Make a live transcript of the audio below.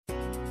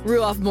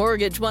Ruoff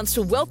Mortgage wants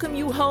to welcome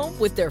you home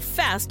with their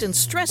fast and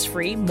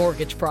stress-free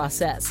mortgage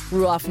process.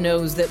 Ruoff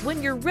knows that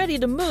when you're ready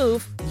to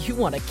move, you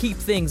want to keep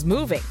things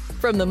moving.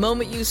 From the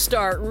moment you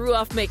start,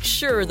 Ruoff makes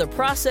sure the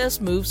process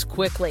moves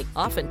quickly,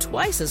 often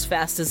twice as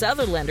fast as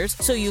other lenders,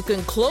 so you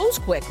can close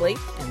quickly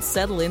and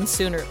settle in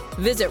sooner.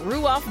 Visit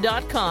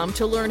ruoff.com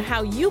to learn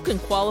how you can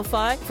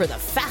qualify for the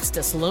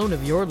fastest loan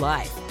of your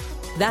life.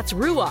 That's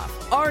Ruoff,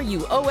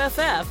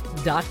 RUOFF.com.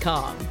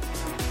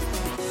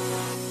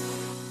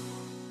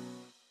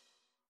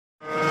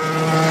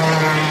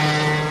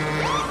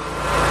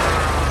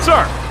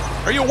 Sir,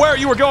 are you aware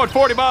you were going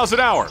 40 miles an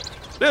hour?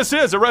 This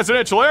is a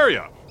residential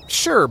area.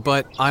 Sure,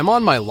 but I'm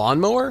on my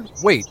lawnmower?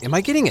 Wait, am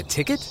I getting a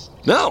ticket?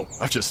 No,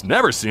 I've just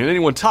never seen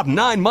anyone top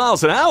 9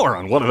 miles an hour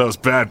on one of those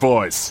bad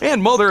boys.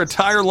 And mow their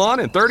entire lawn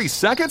in 30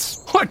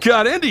 seconds? What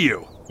got into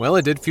you? Well,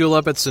 I did fuel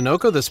up at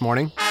Sunoco this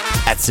morning.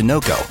 At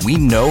Sunoco, we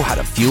know how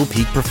to fuel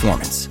peak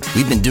performance.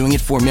 We've been doing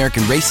it for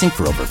American racing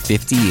for over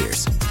 50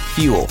 years.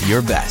 Fuel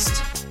your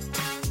best.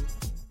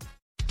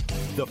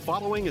 The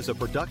following is a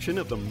production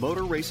of the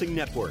Motor Racing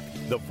Network,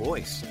 the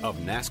voice of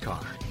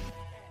NASCAR.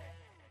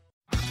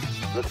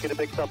 Let's get a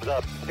big thumbs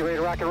up. Get ready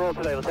to rock and roll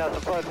today. Let's have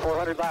some fun.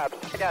 400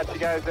 laps. I got you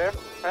guys there.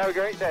 Have a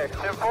great day.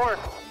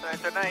 10-4.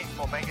 Night to night.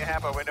 We'll make it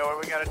happen. We know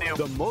what we got to do.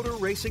 The Motor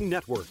Racing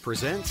Network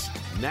presents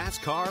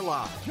NASCAR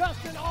Live.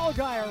 Justin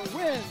Allgaier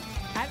wins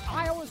at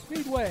Iowa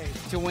Speedway.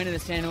 To win in a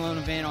standalone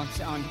event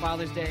on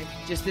Father's Day,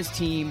 just this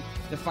team,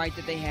 the fight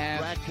that they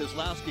have. Brad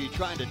Keselowski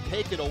trying to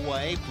take it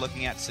away.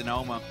 Looking at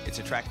Sonoma, it's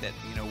a track that,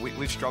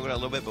 we've struggled a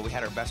little bit, but we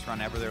had our best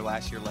run ever there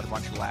last year, led a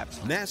bunch of laps.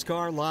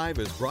 NASCAR Live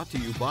is brought to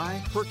you by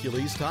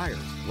Hercules Tires.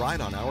 Ride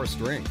on our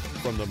strength.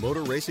 From the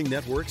Motor Racing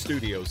Network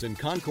studios in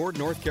Concord,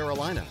 North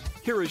Carolina,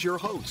 here is your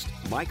host,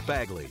 Mike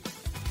Bagley.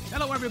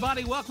 Hello,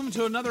 everybody. Welcome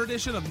to another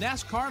edition of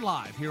NASCAR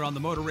Live here on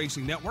the Motor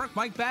Racing Network.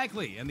 Mike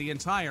Bagley and the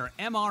entire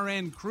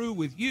MRN crew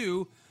with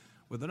you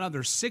with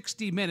another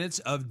 60 minutes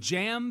of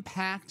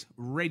jam-packed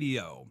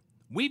radio.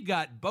 We've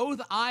got both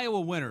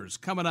Iowa winners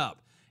coming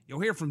up.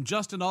 You'll hear from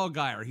Justin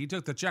Allgaier. He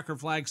took the checker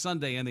flag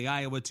Sunday in the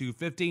Iowa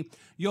 250.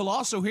 You'll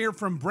also hear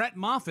from Brett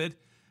Moffitt,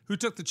 who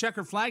took the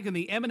checker flag in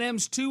the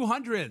M&M's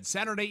 200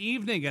 Saturday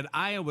evening at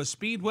Iowa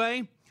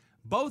Speedway.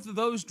 Both of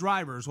those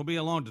drivers will be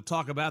along to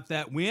talk about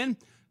that win.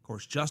 Of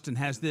course, Justin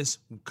has this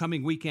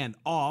coming weekend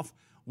off,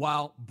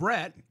 while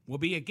Brett will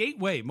be at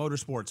Gateway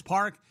Motorsports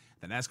Park,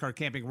 the NASCAR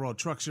Camping World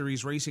Truck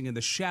Series racing in the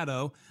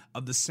shadow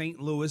of the St.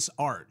 Louis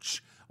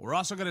Arch. We're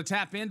also going to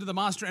tap into the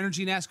Monster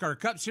Energy NASCAR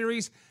Cup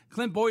Series.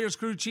 Clint Bowyer's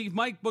crew chief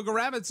Mike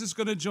Bugarewicz is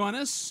going to join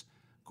us.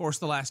 Of course,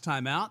 the last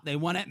time out, they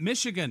won at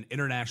Michigan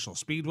International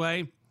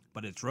Speedway,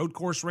 but it's road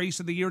course race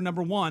of the year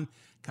number 1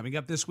 coming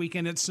up this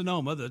weekend at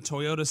Sonoma, the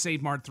Toyota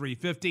Save Mart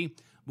 350.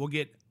 We'll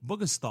get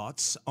Booga's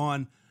thoughts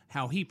on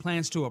how he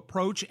plans to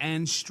approach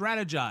and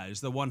strategize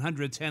the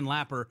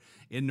 110-lapper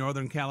in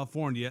Northern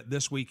California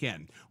this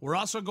weekend. We're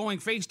also going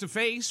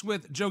face-to-face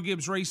with Joe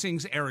Gibbs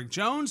Racing's Eric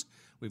Jones.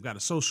 We've got a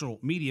social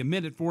media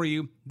minute for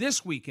you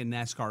this week in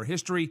NASCAR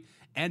history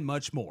and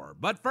much more.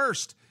 But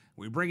first,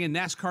 we bring in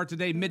NASCAR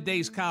Today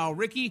Midday's Kyle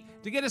Rickey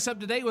to get us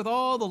up to date with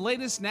all the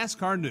latest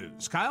NASCAR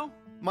news. Kyle?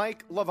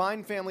 Mike,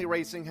 Levine Family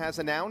Racing has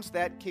announced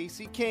that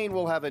Casey Kane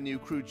will have a new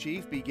crew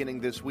chief beginning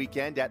this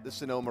weekend at the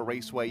Sonoma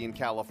Raceway in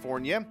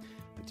California.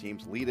 The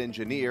team's lead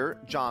engineer,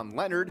 John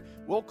Leonard,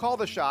 will call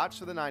the shots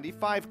for the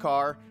 95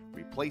 car,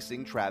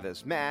 replacing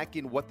Travis Mack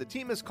in what the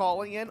team is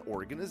calling an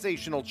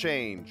organizational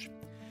change.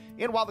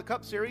 And while the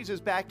Cup Series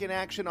is back in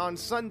action on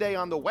Sunday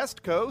on the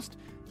West Coast,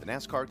 the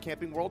NASCAR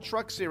Camping World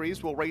Truck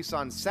Series will race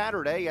on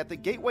Saturday at the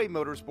Gateway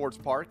Motorsports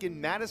Park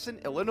in Madison,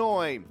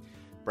 Illinois.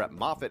 Brett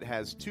Moffitt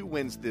has 2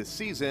 wins this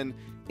season,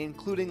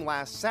 including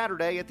last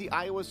Saturday at the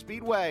Iowa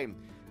Speedway.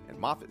 And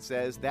Moffitt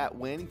says that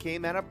win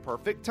came at a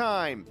perfect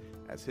time,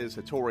 as his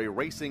Hattori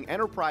Racing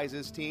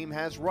Enterprises team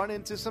has run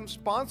into some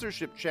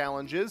sponsorship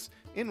challenges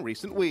in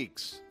recent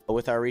weeks.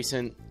 With our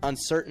recent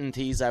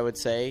uncertainties, I would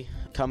say,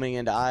 coming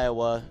into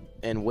Iowa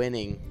and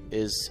winning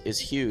is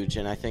huge,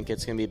 and I think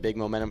it's going to be big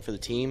momentum for the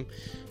team.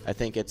 I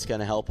think it's going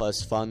to help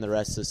us fund the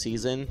rest of the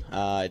season.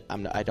 I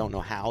don't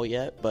know how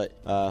yet, but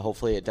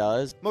hopefully it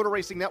does. Motor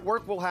Racing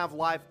Network will have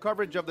live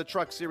coverage of the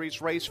Truck Series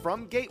race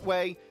from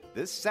Gateway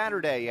this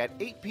Saturday at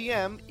 8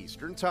 p.m.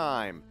 Eastern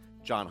Time.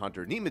 John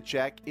Hunter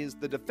Nemechek is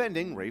the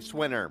defending race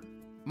winner.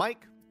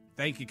 Mike?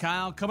 Thank you,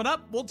 Kyle. Coming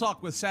up, we'll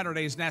talk with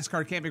Saturday's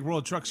NASCAR Camping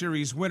World Truck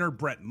Series winner,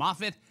 Brett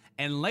Moffitt.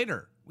 And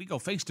later, we go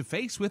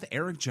face-to-face with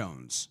Eric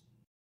Jones.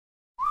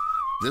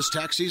 This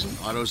tax season,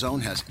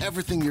 AutoZone has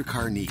everything your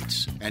car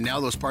needs. And now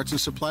those parts and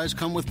supplies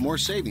come with more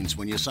savings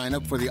when you sign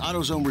up for the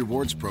AutoZone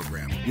Rewards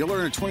program. You'll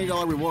earn a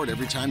 $20 reward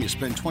every time you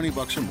spend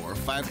 $20 or more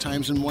 5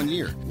 times in 1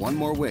 year. One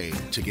more way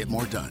to get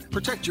more done.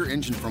 Protect your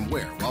engine from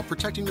wear while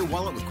protecting your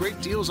wallet with great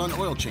deals on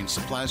oil change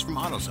supplies from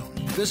AutoZone.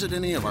 Visit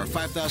any of our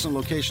 5,000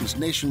 locations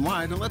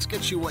nationwide and let's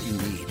get you what you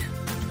need.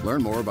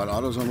 Learn more about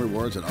AutoZone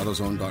Rewards at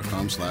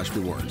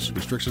AutoZone.com/rewards.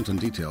 Restrictions and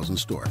details in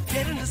store.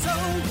 Get in the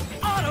zone,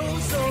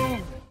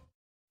 AutoZone.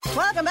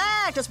 Welcome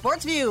back to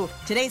Sports View.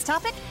 Today's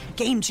topic,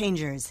 game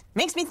changers.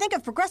 Makes me think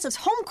of Progressive's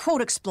Home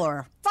Quote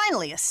Explorer.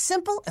 Finally, a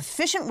simple,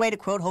 efficient way to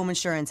quote home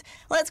insurance.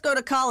 Let's go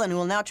to Colin, who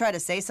will now try to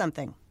say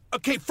something.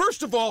 Okay,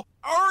 first of all,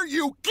 are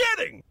you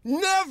kidding?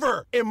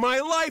 Never in my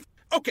life.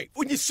 Okay,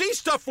 when you see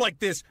stuff like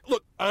this,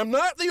 look, I'm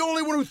not the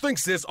only one who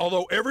thinks this,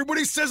 although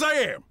everybody says I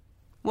am.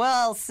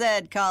 Well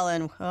said,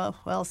 Colin.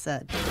 Well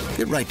said.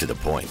 Get right to the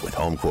point with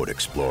Home Quote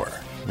Explorer.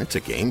 It's a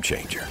game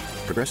changer.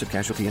 Progressive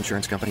Casualty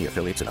Insurance Company,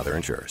 affiliates, and other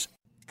insurers.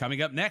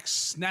 Coming up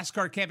next,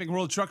 NASCAR Camping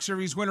World Truck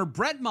Series winner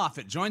Brett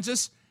Moffitt joins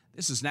us.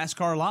 This is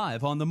NASCAR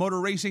Live on the Motor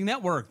Racing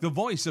Network, the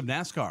voice of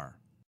NASCAR.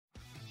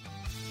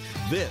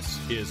 This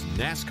is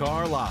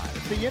NASCAR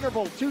Live. The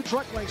interval 2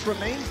 truck lengths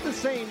remains the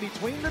same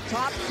between the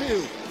top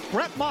 2.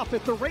 Brett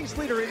Moffitt, the race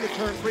leader, into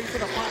turn 3 for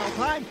the final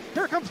time.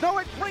 Here comes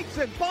Noah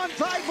Gragson.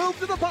 Bonsai move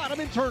to the bottom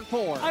in turn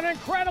 4. An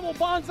incredible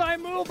bonsai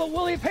move, but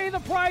will he pay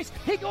the price?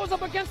 He goes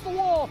up against the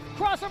wall.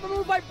 Crossover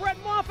move by Brett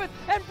Moffitt,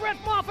 and Brett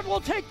Moffitt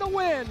will take the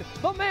win.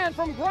 The man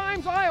from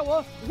Grimes,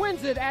 Iowa,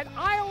 wins it at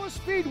Iowa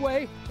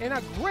Speedway in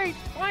a great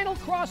final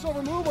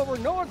crossover move over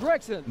Noah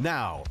Gragson.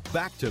 Now,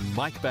 back to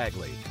Mike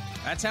Bagley.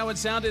 That's how it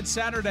sounded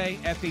Saturday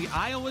at the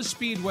Iowa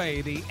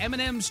Speedway. The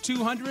M&M's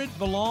 200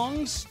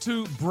 belongs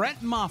to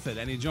Brett Moffitt,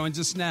 and he joins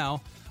us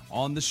now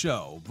on the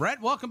show. Brett,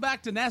 welcome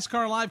back to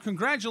NASCAR Live.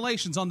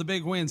 Congratulations on the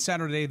big win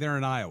Saturday there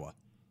in Iowa.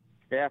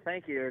 Yeah,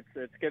 thank you.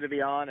 It's good to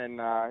be on, and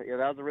that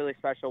was a really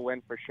special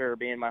win for sure,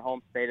 being my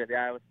home state at the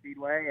Iowa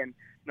Speedway, and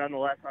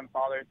nonetheless on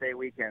Father's Day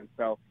weekend.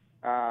 So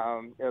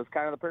it was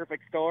kind of the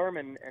perfect storm,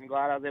 and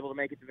glad I was able to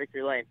make it to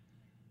victory lane.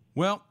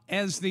 Well,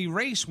 as the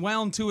race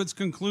wound to its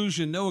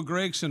conclusion, Noah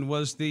Gragson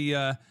was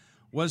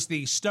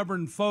the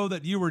stubborn foe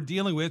that you were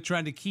dealing with,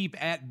 trying to keep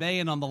at bay.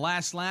 And on the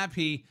last lap,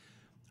 he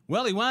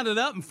wound it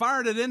up and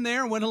fired it in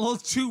there, went a little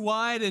too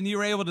wide, and you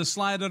were able to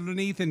slide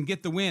underneath and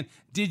get the win.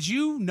 Did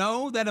you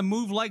know that a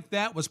move like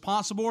that was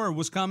possible or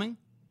was coming?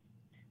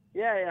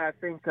 Yeah, I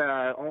think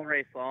all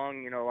race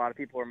long, a lot of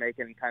people were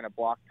making kind of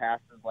block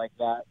passes like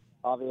that.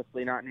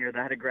 Obviously not near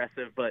that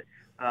aggressive, but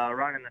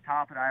running the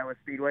top at Iowa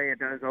Speedway, it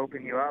does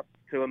open you up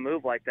to a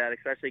move like that,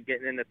 especially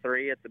getting into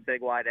 3. It's a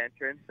big, wide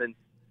entrance, and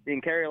you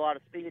can carry a lot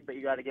of speed, but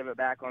you got to give it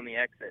back on the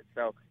exit.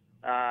 So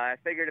I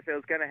figured if it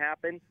was going to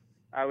happen,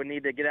 I would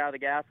need to get out of the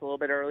gas a little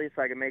bit early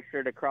so I could make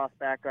sure to cross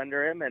back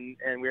under him, and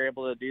we were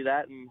able to do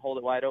that and hold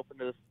it wide open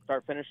to the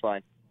start-finish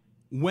line.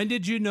 When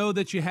did you know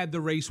that you had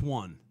the race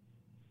won?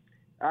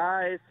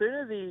 As soon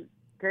as he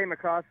came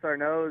across our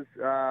nose,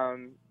 I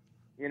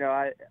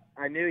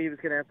knew he was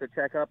going to have to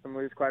check up and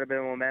lose quite a bit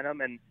of momentum,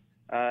 and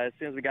as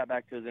soon as we got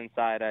back to his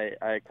inside,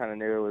 I kind of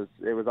knew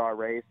it was our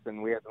race,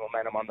 and we had the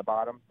momentum on the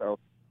bottom, so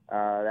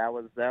that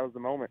was the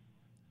moment.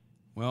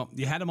 Well,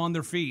 you had them on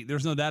their feet.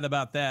 There's no doubt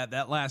about that.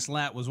 That last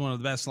lap was one of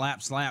the best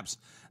laps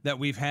that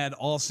we've had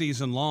all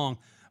season long.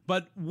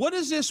 But what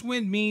does this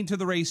win mean to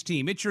the race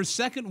team? It's your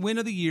second win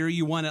of the year.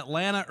 You won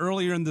Atlanta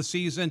earlier in the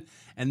season,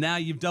 and now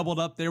you've doubled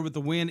up there with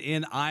the win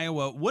in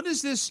Iowa. What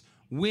does this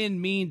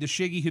win mean to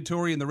Shiggy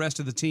Hattori and the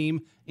rest of the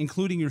team,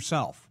 including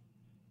yourself?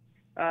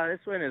 This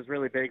win is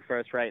really big for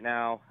us right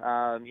now.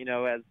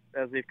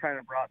 As we've kind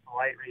of brought to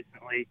light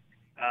recently,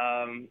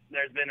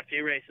 there's been a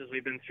few races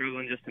we've been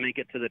struggling just to make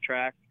it to the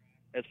track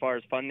as far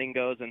as funding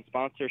goes and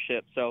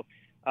sponsorship. So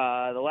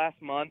the last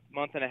month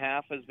and a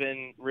half has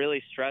been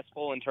really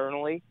stressful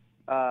internally.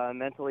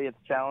 Mentally it's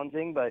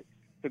challenging, but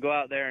to go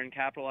out there and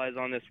capitalize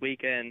on this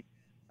weekend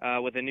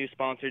with a new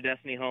sponsor,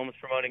 Destiny Homes,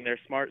 promoting their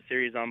Smart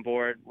Series on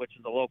board, which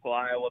is a local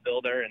Iowa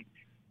builder, and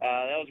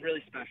that was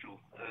really special.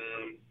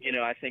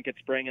 I think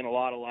it's bringing a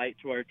lot of light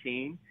to our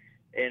team,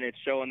 and it's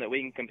showing that we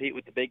can compete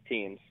with the big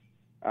teams.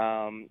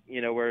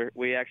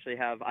 We actually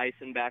have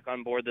Ison back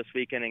on board this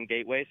weekend in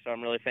Gateway, so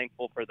I'm really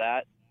thankful for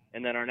that.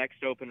 And then our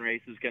next open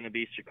race is going to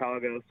be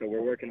Chicago, so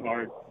we're working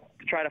hard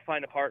to try to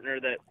find a partner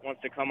that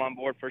wants to come on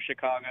board for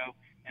Chicago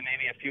and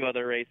maybe a few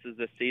other races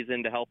this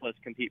season to help us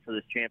compete for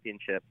this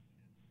championship.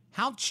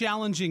 How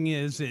challenging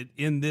is it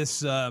in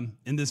this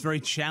very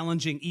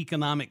challenging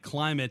economic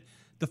climate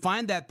to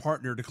find that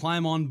partner to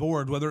climb on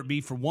board, whether it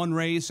be for one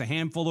race, a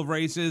handful of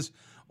races,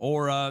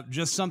 or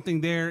just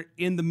something there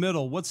in the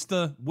middle? What's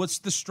the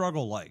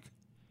struggle like?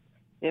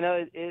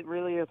 It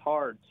really is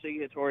hard.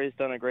 Shiggy Hattori has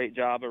done a great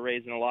job of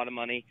raising a lot of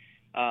money,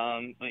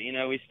 but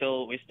we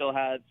still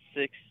had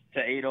 6 to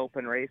 8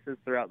 open races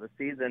throughout the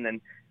season,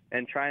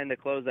 and trying to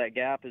close that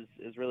gap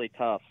is really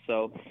tough.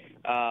 So,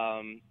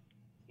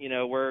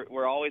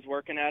 we're always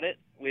working at it.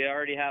 We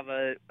already have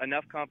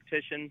enough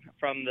competition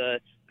from the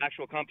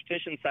actual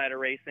competition side of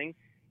racing,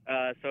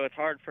 so it's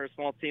hard for a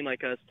small team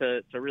like us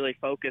to really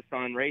focus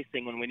on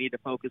racing when we need to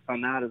focus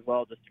on that as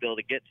well, just to be able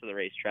to get to the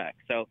racetrack.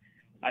 So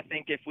I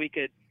think if we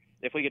could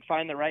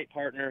find the right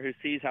partner who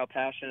sees how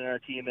passionate our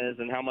team is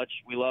and how much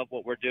we love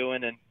what we're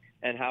doing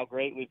and how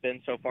great we've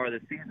been so far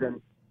this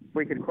season, if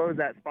we could close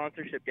that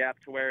sponsorship gap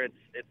to where it's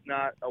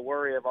not a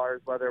worry of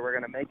ours whether we're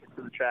going to make it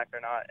to the track or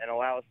not, and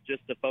allow us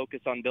just to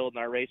focus on building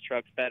our race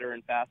trucks better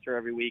and faster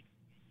every week,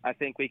 I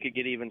think we could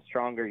get even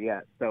stronger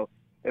yet. So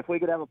if we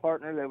could have a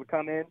partner that would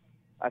come in,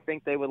 I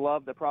think they would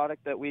love the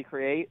product that we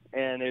create,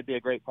 and it'd be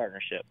a great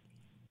partnership.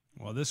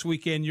 Well, this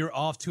weekend you're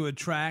off to a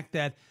track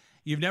that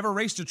you've never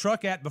raced a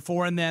truck at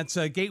before, and that's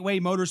Gateway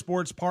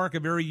Motorsports Park, a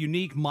very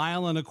unique 1.25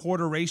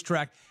 mile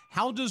racetrack.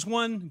 How does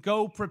one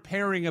go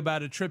preparing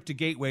about a trip to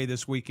Gateway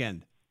this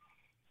weekend?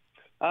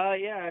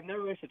 Yeah, I've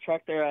never raced a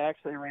truck there. I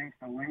actually raced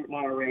a late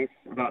model race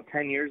about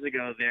 10 years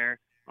ago there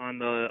on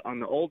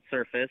the old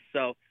surface.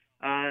 So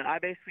I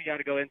basically got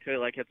to go into it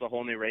like it's a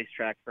whole new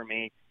racetrack for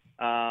me.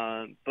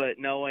 But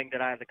knowing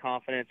that I have the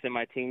confidence in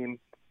my team,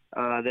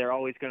 they're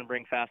always going to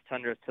bring fast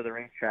Tundras to the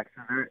racetrack.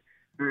 So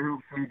they're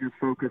helps me just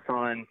focus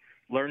on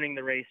learning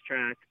the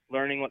racetrack,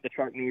 learning what the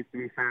truck needs to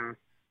be fast,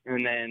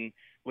 and then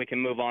we can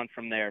move on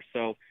from there.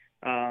 So,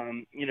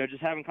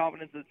 just having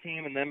confidence in the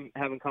team and them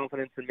having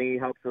confidence in me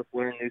helps us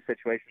learn new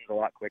situations a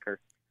lot quicker.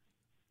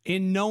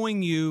 In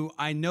knowing you,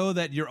 I know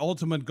that your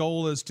ultimate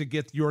goal is to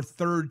get your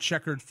third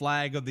checkered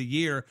flag of the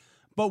year,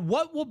 but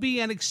what will be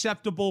an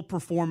acceptable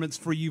performance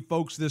for you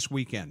folks this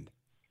weekend?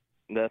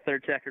 The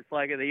third checkered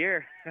flag of the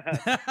year.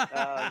 No,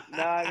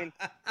 I mean,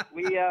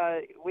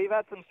 we've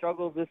had some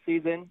struggles this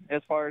season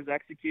as far as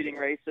executing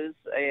races,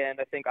 and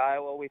I think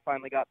Iowa, we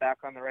finally got back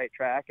on the right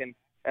track, and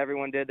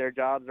everyone did their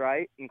jobs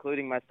right,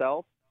 including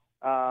myself.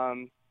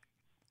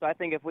 So I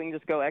think if we can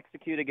just go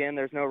execute again,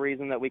 there's no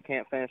reason that we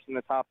can't finish in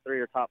the top 3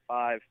 or top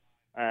 5,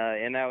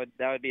 and that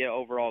would be an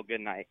overall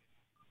good night.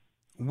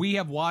 We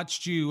have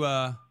watched you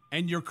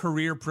and your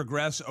career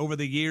progress over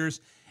the years.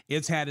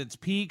 It's had its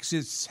peaks,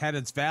 it's had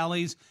its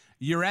valleys.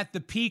 You're at the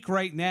peak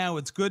right now.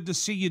 It's good to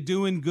see you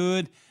doing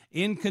good,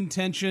 in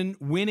contention,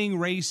 winning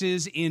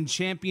races in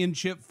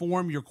championship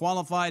form. You're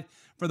qualified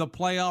for the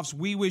playoffs.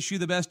 We wish you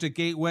the best at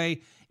Gateway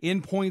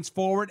in points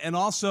forward, and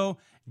also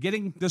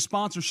getting the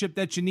sponsorship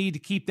that you need to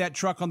keep that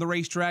truck on the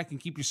racetrack and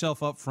keep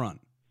yourself up front.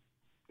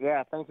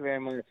 Yeah, thank you very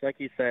much. Like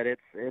you said,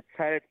 it's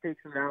had its peaks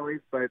and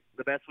valleys, but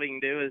the best we can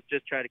do is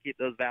just try to keep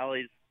those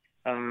valleys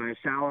as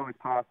shallow as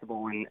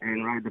possible and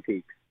ride the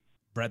peaks.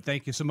 Brett,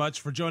 thank you so much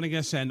for joining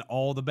us, and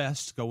all the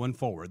best going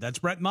forward. That's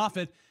Brett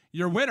Moffitt,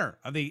 your winner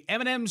of the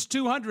M&M's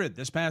 200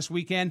 this past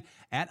weekend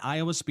at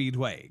Iowa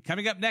Speedway.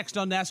 Coming up next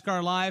on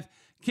NASCAR Live,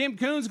 Kim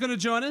Coon's going to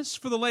join us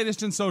for the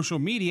latest in social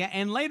media,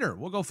 and later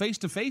we'll go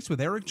face-to-face with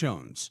Eric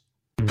Jones.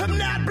 I'm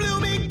not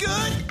blooming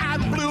good,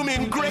 I'm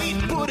blooming great.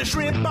 Put a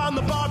shrimp on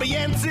the barbie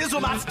and sizzle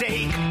my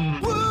steak.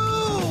 Woo,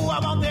 I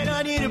want that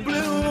onion to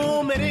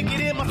bloom, and it get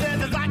in my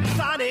senses like a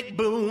sonic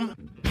boom.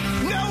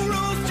 No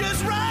rules,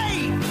 just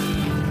right.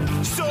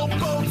 So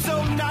bold,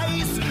 so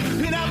nice,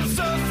 and I'm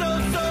so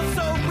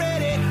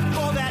ready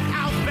for that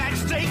Outback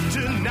steak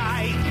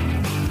tonight.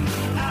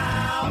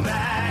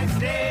 Outback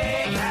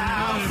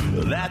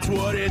Steakhouse, that's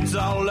what it's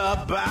all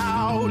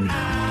about.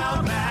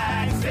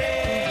 Outback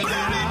Steakhouse,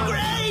 blooming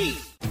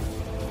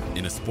great.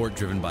 In a sport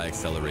driven by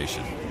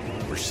acceleration,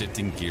 we're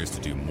shifting gears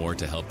to do more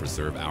to help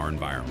preserve our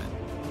environment,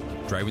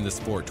 driving the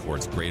sport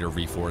towards greater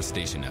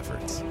reforestation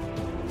efforts,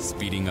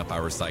 speeding up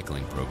our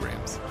recycling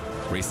programs,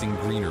 racing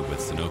greener with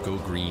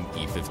Sunoco Green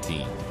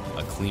E15,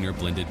 a cleaner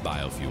blended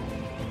biofuel.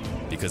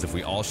 Because if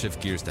we all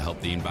shift gears to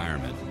help the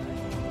environment,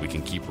 we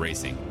can keep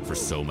racing for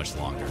so much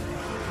longer.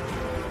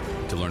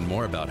 To learn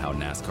more about how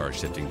NASCAR is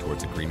shifting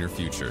towards a greener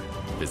future,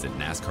 visit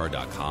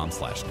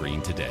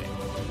nascar.com/green today.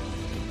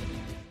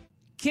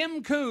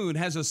 Kim Coon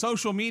has a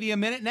social media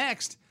minute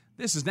next.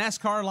 This is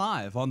NASCAR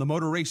Live on the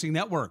Motor Racing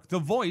Network, the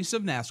voice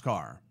of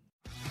NASCAR.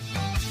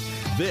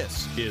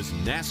 This is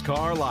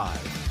NASCAR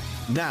Live.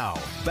 Now,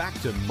 back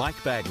to Mike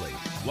Bagley.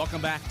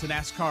 Welcome back to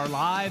NASCAR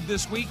Live.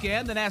 This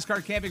weekend, the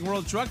NASCAR Camping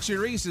World Truck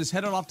Series is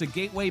headed off to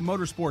Gateway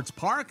Motorsports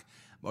Park.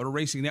 Motor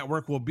Racing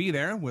Network will be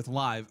there with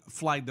live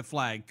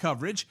flag-to-flag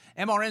coverage.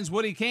 MRN's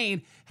Woody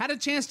Kane had a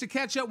chance to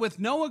catch up with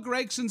Noah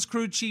Gregson's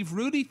crew chief,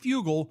 Rudy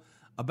Fugel,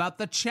 about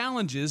the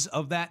challenges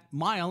of that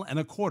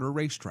 1.25 mile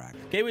racetrack.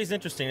 Gateway's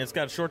interesting. It's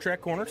got short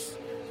track corners.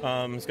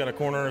 It's got a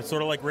corner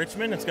sort of like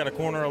Richmond. It's got a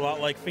corner a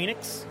lot like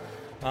Phoenix,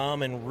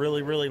 and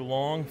really, really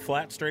long,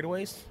 flat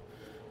straightaways.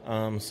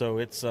 So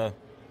it's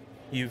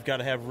you've got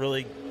to have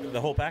really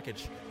the whole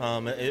package.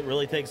 It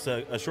really takes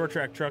a short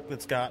track truck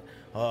that's got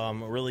a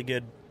really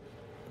good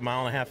 1.5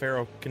 mile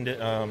aero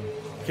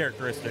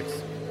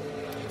characteristics.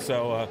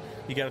 So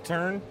you got to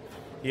turn,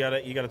 you got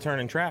to turn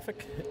in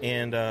traffic,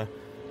 and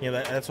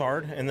that's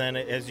hard. And then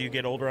as you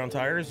get older on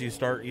tires, you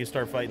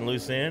start fighting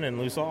loose in and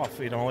loose off.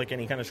 You don't like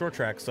any kind of short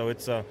track. So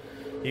it's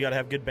you got to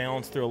have good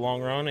balance through a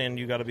long run, and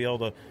you got to be able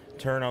to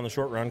turn on the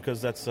short run,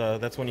 because that's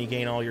when you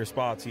gain all your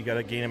spots. You got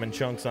to gain them in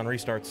chunks on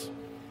restarts.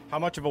 How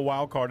much of a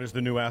wild card is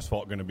the new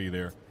asphalt going to be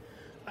there?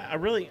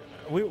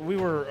 We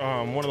were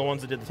one of the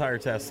ones that did the tire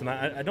test, and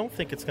I don't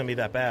think it's going to be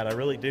that bad. I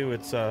really do.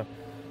 It's got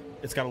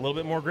a little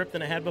bit more grip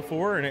than it had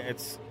before, and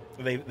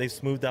they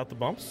smoothed out the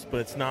bumps, but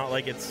it's not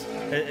like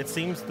it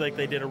seems like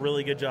they did a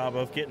really good job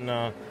of getting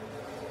a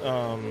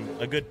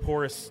good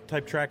porous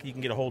type track you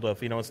can get a hold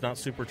of. It's not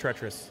super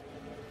treacherous.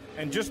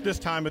 And just this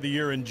time of the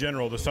year in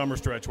general, the summer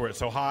stretch where it's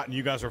so hot and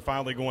you guys are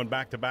finally going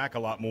back-to-back a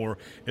lot more,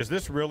 is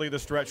this really the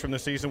stretch from the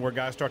season where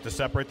guys start to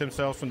separate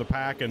themselves from the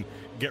pack and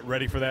get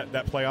ready for that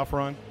playoff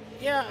run?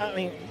 Yeah, I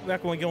mean,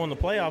 back when we go in the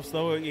playoffs,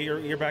 though,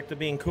 you're back to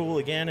being cool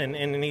again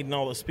and needing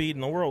all the speed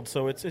in the world.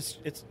 So it's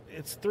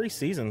 3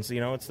 seasons.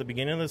 You know, it's the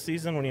beginning of the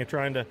season when you're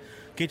trying to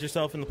get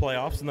yourself in the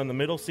playoffs, and then the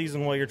middle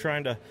season while you're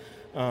trying to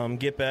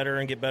get better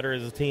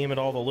as a team at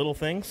all the little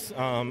things.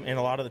 And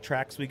a lot of the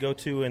tracks we go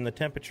to and the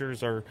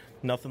temperatures are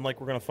nothing like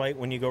we're going to fight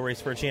when you go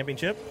race for a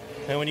championship.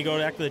 And when you go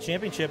back to the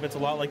championship, it's a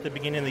lot like the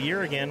beginning of the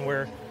year again,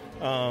 where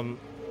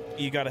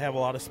you got to have a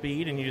lot of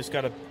speed and you just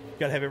got to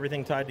have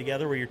everything tied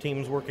together where your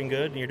team's working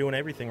good and you're doing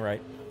everything right.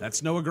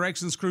 That's Noah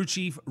Gregson's crew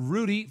chief,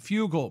 Rudy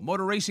Fugel.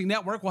 Motor Racing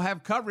Network will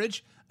have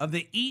coverage of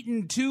the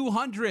Eaton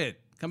 200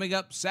 coming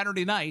up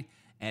Saturday night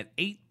at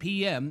 8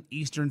 p.m.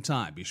 Eastern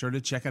Time. Be sure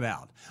to check it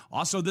out.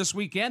 Also this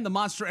weekend, the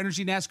Monster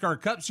Energy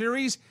NASCAR Cup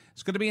Series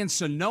is going to be in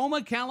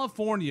Sonoma,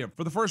 California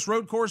for the first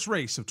road course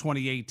race of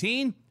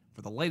 2018.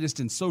 For the latest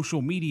in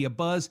social media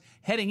buzz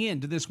heading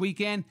into this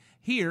weekend,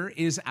 here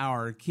is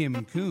our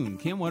Kim Kuhn.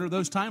 Kim, what are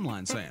those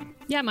timelines saying?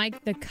 Yeah,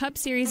 Mike, the Cup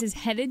Series is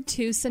headed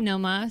to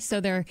Sonoma, so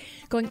they're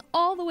going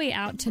all the way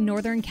out to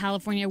Northern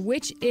California,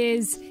 which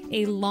is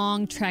a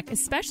long trek,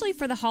 especially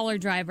for the hauler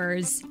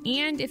drivers.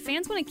 And if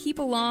fans want to keep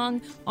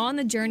along on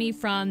the journey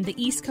from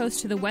the East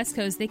Coast to the West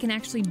Coast, they can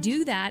actually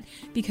do that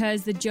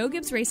because the Joe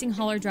Gibbs Racing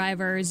hauler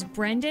drivers,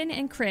 Brendan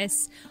and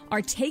Chris,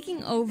 are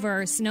taking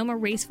over Sonoma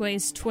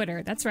Raceway's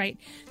Twitter. That's right.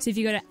 So if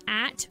you go to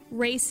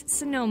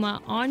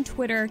 @RaceSonoma on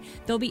Twitter,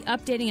 they'll be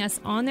updating us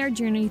on their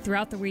journey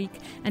throughout the week,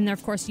 and they're,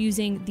 of course,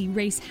 using the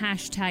race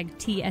hashtag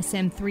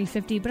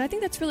TSM350, but I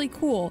think that's really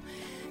cool.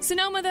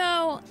 Sonoma,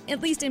 though,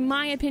 at least in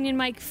my opinion,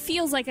 Mike,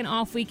 feels like an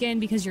off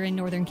weekend because you're in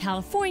Northern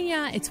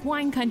California. It's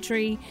wine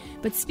country.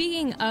 But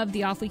speaking of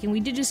the off weekend, we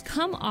did just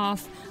come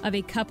off of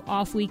a Cup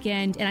off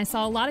weekend, and I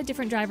saw a lot of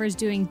different drivers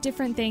doing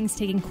different things,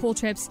 taking cool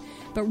trips.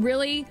 But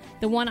really,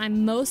 the one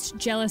I'm most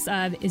jealous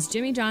of is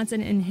Jimmy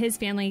Johnson and his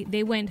family.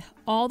 They went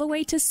all the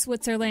way to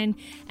Switzerland,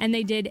 and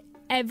they did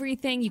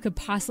everything you could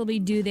possibly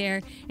do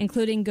there,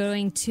 including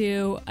going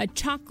to a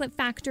chocolate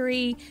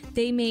factory.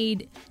 They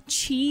made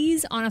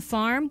cheese on a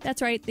farm.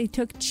 That's right, they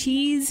took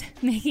cheese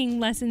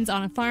making lessons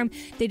on a farm.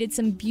 They did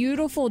some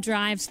beautiful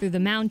drives through the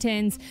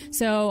mountains.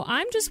 So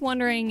I'm just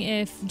wondering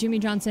if Jimmy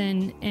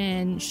Johnson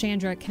and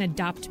Chandra can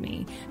adopt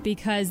me,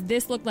 because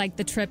this looked like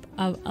the trip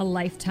of a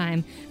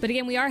lifetime. But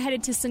again, we are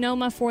headed to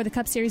Sonoma for the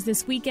Cup Series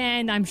this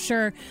weekend. I'm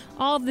sure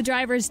all of the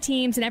drivers,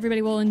 teams, and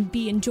everybody will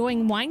be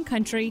enjoying wine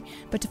country.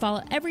 But to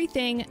follow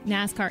everything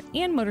NASCAR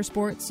and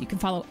motorsports, you can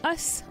follow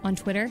us on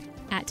Twitter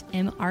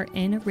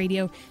 @MRN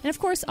Radio. And of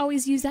course,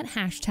 always use that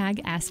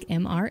hashtag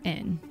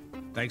AskMRN.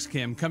 Thanks,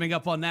 Kim. Coming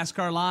up on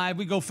NASCAR Live,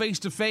 we go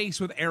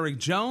face-to-face with Eric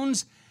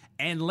Jones.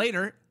 And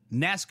later,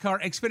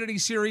 NASCAR Xfinity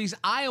Series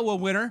Iowa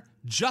winner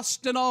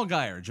Justin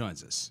Allgaier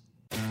joins us.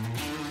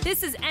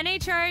 This is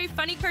NHRA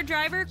Funny Car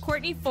driver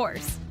Courtney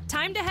Force.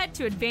 Time to head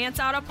to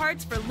Advance Auto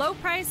Parts for low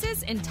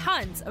prices and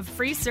tons of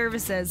free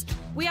services.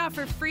 We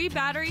offer free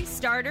battery,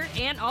 starter,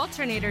 and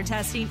alternator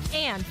testing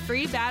and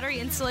free battery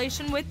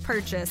installation with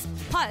purchase.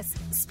 Plus,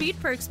 Speed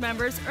Perks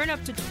members earn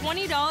up to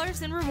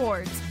 $20 in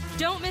rewards.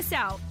 Don't miss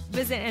out.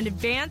 Visit an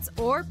Advance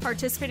or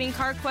participating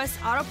CarQuest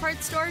Auto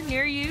Parts store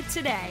near you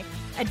today.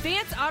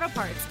 Advance Auto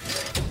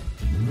Parts.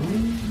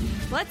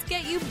 Let's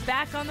get you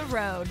back on the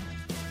road.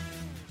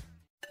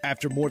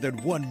 After more than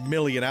 1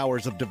 million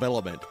hours of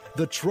development,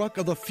 the truck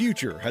of the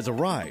future has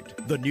arrived.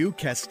 The new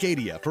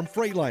Cascadia from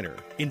Freightliner.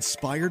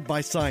 Inspired by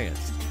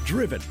science,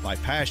 driven by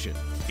passion.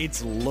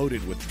 It's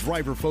loaded with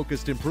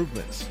driver-focused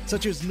improvements,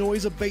 such as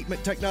noise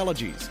abatement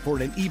technologies for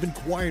an even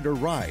quieter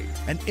ride,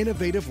 an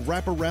innovative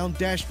wraparound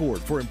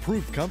dashboard for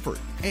improved comfort,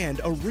 and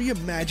a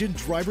reimagined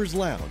driver's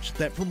lounge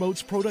that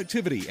promotes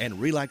productivity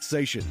and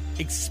relaxation.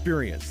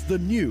 Experience the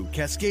new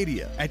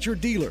Cascadia at your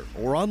dealer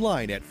or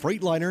online at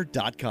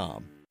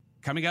Freightliner.com.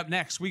 Coming up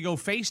next, we go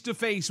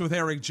face-to-face with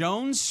Eric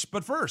Jones.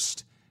 But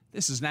first,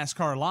 this is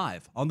NASCAR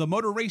Live on the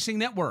Motor Racing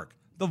Network,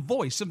 the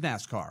voice of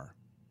NASCAR.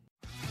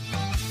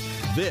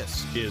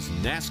 This is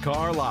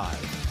NASCAR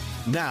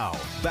Live. Now,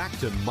 back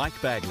to Mike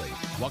Bagley.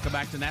 Welcome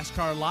back to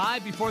NASCAR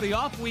Live. Before the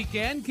off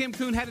weekend, Kim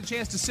Kuhn had a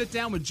chance to sit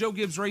down with Joe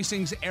Gibbs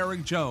Racing's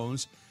Eric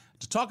Jones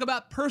to talk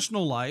about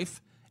personal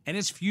life and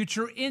his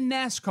future in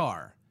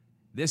NASCAR.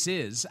 This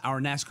is our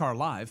NASCAR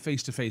Live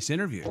face-to-face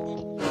interview.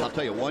 I'll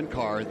tell you one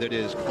car that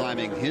is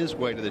climbing his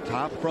way to the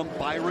top from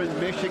Byron,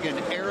 Michigan,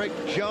 Eric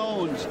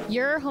Jones.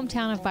 Your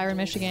hometown of Byron,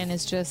 Michigan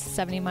is just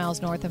 70 miles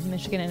north of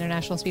Michigan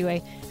International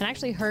Speedway. And I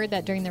actually heard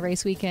that during the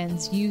race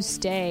weekends, you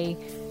stay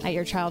at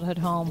your childhood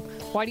home.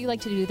 Why do you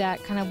like to do that?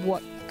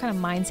 What kind of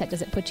mindset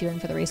does it put you in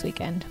for the race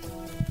weekend?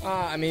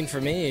 I mean,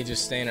 for me,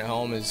 just staying at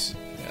home is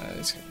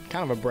it's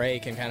kind of a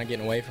break and kind of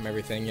getting away from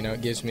everything. You know, it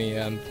gives me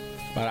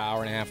about an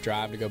hour and a half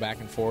drive to go back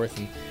and forth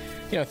and,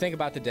 you know, think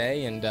about the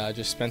day and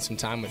just spend some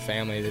time with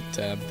family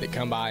that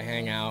come by,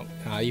 hang out,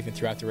 even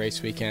throughout the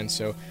race weekend.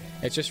 So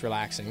it's just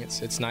relaxing.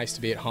 It's nice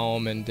to be at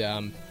home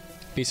and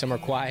be somewhere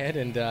quiet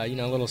and, you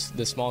know,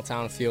 the small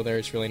town feel there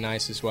is really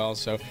nice as well.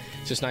 So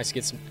it's just nice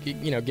to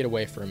get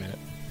away for a minute.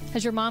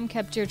 Has your mom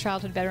kept your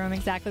childhood bedroom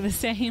exactly the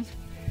same?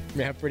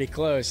 Yeah, pretty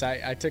close.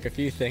 I took a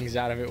few things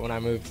out of it when I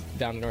moved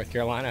down to North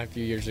Carolina a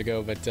few years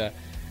ago, but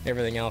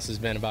everything else has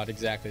been about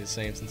exactly the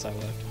same since I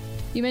left.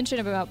 You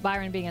mentioned about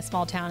Byron being a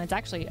small town. It's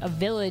actually a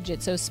village.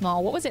 It's so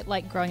small. What was it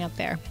like growing up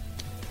there?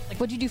 Like,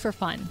 what'd you do for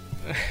fun?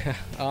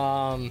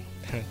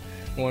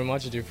 Wasn't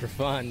much to do for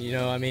fun.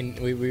 I mean,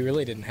 we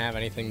really didn't have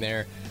anything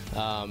there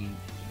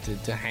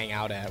to hang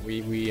out at.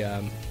 We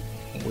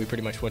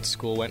pretty much went to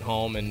school, went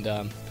home, and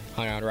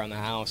hung out around the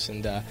house.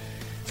 And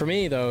for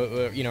me,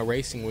 though,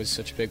 racing was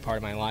such a big part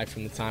of my life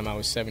from the time I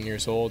was 7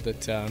 years old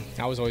that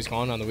I was always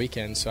gone on the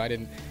weekends, so I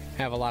didn't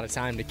have a lot of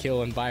time to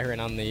kill in Byron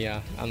on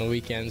the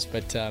weekends.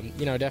 But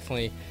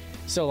definitely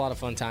still a lot of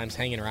fun times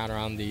hanging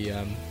around the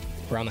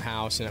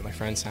house and at my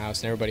friend's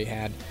house, and everybody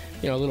had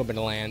a little bit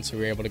of land, so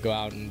we were able to go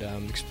out and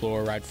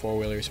explore, ride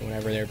four-wheelers and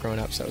whenever they were growing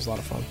up, so that was a lot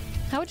of fun.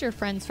 How would your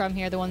friends from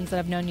here, the ones that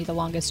have known you the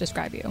longest,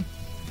 describe you?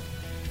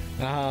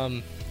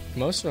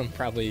 Most of them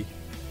probably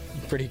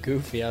pretty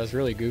goofy. I was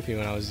really goofy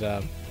when I was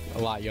a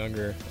lot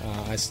younger.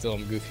 I still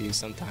am goofy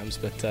sometimes,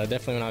 but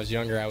definitely when I was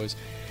younger,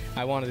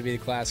 I wanted to be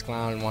the class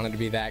clown and wanted to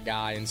be that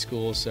guy in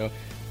school, so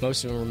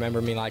most of them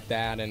remember me like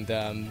that. And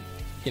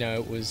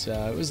it was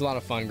a lot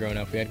of fun growing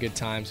up. We had good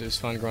times. It was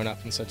fun growing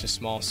up in such a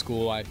small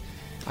school.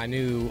 I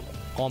knew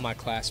all my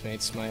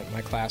classmates.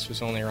 My class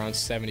was only around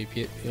 70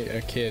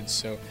 kids,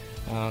 so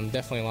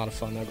definitely a lot of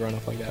fun growing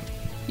up like that.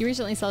 You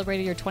recently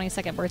celebrated your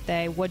 22nd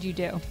birthday. What'd you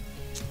do?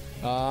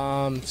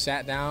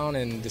 Sat down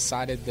and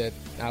decided that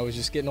I was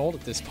just getting old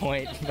at this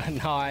point. But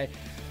no,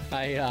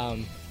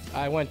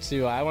 I went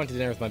to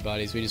dinner with my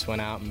buddies. We just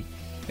went out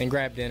and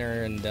grabbed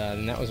dinner, and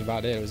that was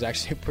about it. It was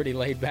actually a pretty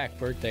laid-back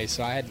birthday,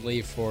 so I had to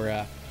leave for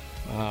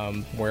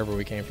wherever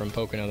we came from,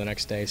 Pocono, the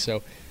next day.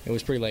 So it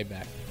was pretty laid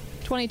back.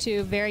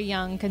 22, very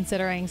young,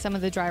 considering some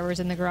of the drivers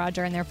in the garage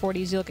are in their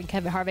 40s. You look at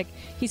Kevin Harvick,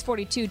 he's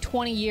 42,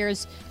 20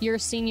 years. You're a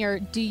senior.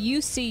 Do you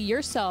see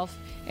yourself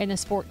in the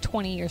sport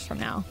 20 years from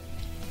now?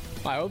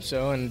 I hope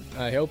so, and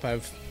I hope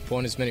I've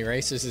won as many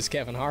races as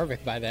Kevin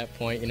Harvick by that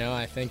point.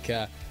 I think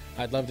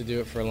I'd love to do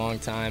it for a long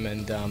time,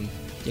 and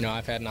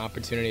I've had an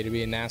opportunity to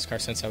be in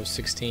NASCAR since I was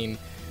 16.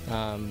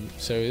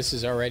 So this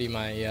is already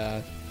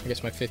my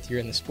fifth year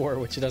in the sport,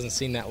 which doesn't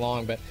seem that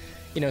long, but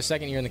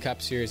second year in the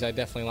Cup Series, I'd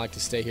definitely like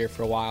to stay here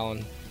for a while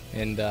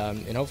and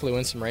hopefully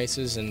win some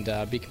races and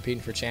be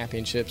competing for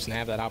championships and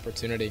have that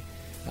opportunity.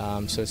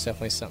 So it's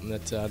definitely something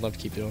that I'd love to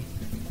keep doing.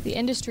 The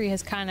industry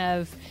has kind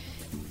of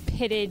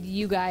pitted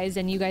you guys,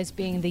 and you guys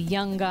being the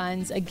young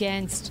guns,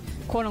 against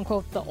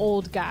quote-unquote the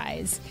old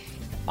guys.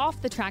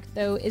 Off the track,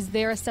 though, is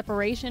there a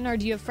separation, or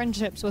do you have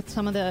friendships with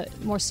some of the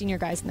more senior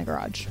guys in the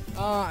garage?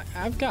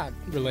 I've got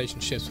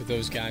relationships with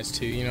those guys,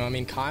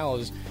 too. Kyle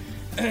is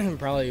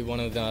probably one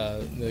of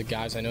the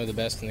guys I know the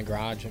best in the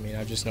garage.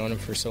 I've just known him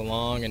for so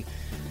long, and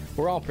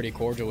we're all pretty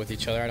cordial with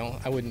each other.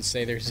 I wouldn't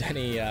say there's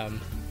any,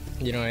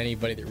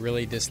 anybody that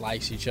really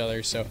dislikes each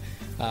other. So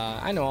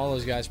I know all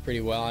those guys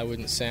pretty well. I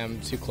wouldn't say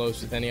I'm too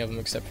close with any of them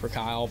except for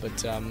Kyle, but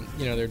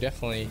they're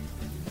definitely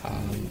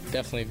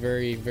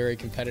very, very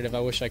competitive.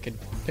 I wish I could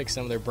pick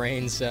some of their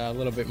brains a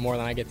little bit more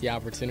than I get the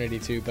opportunity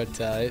to, but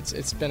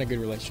it's been a good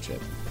relationship.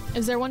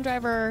 Is there one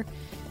driver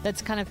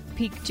that's kind of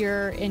piqued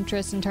your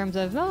interest in terms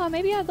of,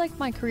 maybe I'd like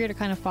my career to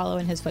kind of follow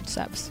in his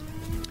footsteps?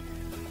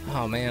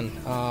 Oh man,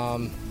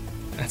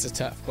 that's a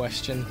tough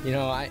question.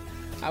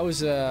 I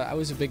was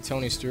a big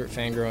Tony Stewart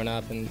fan growing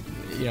up, and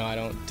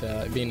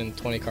being in the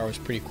 20 car was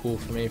pretty cool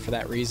for me for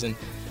that reason.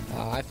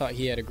 I thought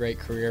he had a great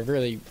career,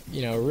 really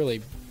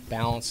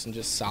balanced and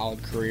just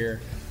solid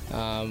career.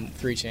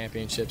 3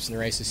 championships and the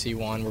races he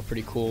won were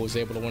pretty cool. Was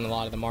able to win a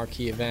lot of the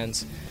marquee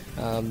events.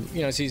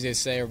 It's easy to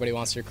say everybody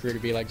wants their career to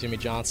be like Jimmy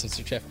Johnson's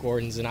or Jeff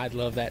Gordon's, and I'd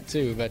love that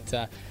too.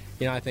 But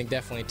I think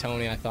definitely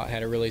Tony, I thought,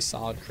 had a really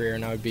solid career,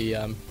 and I would be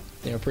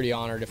pretty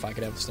honored if I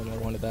could have a similar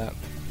one to that.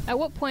 At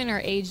what point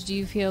or age do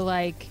you feel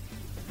like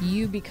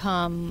you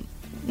become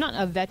not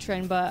a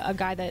veteran, but a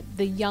guy that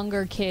the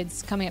younger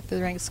kids coming up through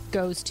the ranks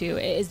goes to?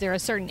 Is there a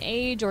certain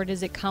age, or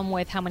does it come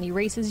with how many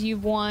races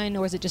you've won,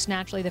 or is it just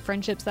naturally the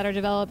friendships that are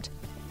developed?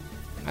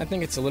 I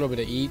think it's a little bit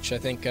of each. I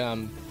think I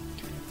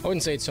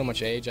wouldn't say it's so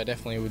much age. I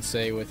definitely would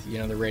say with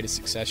the rate of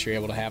success you're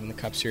able to have in the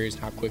Cup Series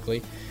and how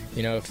quickly.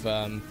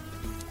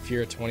 If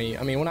you're 20,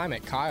 when I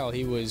met Kyle,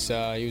 he was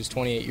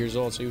 28 years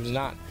old, so he was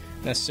not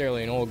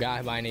necessarily an old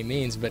guy by any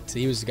means, but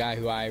he was the guy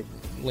who I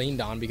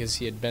leaned on because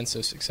he had been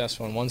so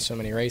successful and won so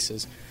many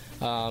races.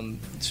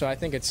 So I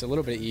think it's a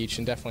little bit of each,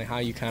 and definitely how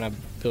you kind of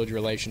build your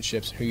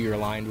relationships, who you're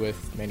aligned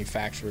with,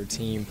 manufacturer,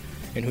 team,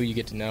 and who you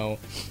get to know.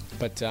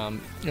 But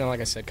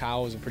like I said,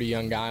 Kyle was a pretty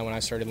young guy when I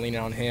started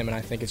leaning on him, and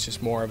I think it's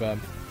just more of a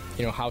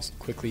how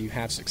quickly you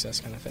have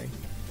success kind of thing.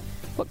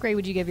 What grade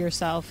would you give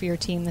yourself, your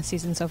team, this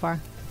season so far?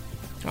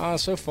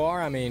 So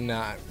far,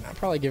 I'd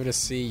probably give it a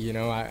C.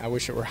 I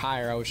wish it were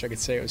higher. I wish I could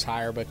say it was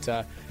higher,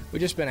 but we've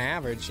just been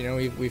average.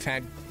 We've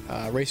had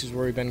races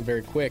where we've been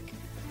very quick,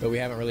 but we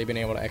haven't really been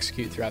able to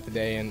execute throughout the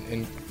day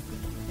and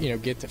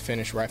get to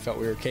finish where I felt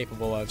we were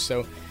capable of.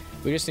 So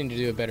we just need to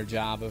do a better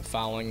job of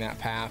following that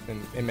path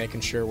and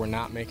making sure we're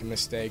not making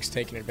mistakes,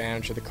 taking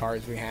advantage of the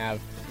cars we have.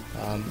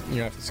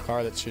 If it's a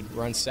car that should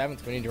run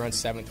 7th, we need to run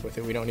 7th with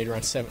it. We don't need to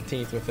run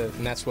 17th with it,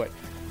 and that's what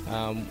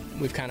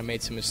we've kind of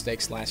made some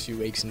mistakes the last few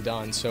weeks and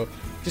done. So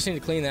just need to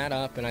clean that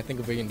up, and I think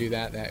if we can do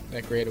that,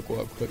 that grade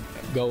will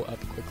go up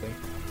quickly.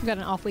 We've got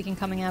an off weekend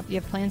coming up. You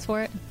have plans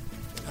for it?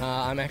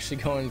 I'm actually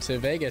going to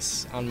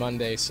Vegas on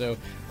Monday, so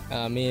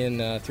me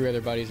and 3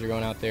 other buddies are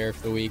going out there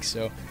for the week,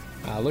 so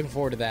looking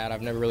forward to that.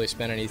 I've never really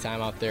spent any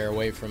time out there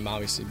away from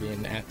obviously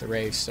being at the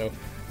race, so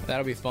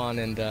that'll be fun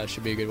and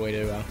should be a good way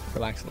to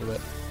relax a little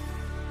bit.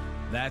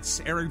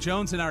 That's Eric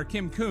Jones and our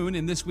Kim Kuhn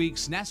in this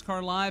week's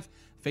NASCAR Live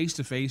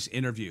face-to-face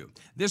interview.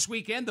 This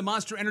weekend, the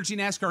Monster Energy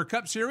NASCAR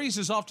Cup Series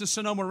is off to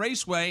Sonoma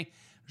Raceway.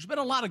 There's been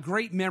a lot of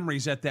great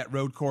memories at that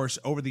road course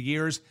over the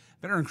years.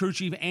 Veteran crew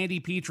chief Andy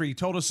Petrie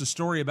told us a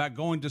story about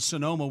going to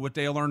Sonoma with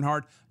Dale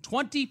Earnhardt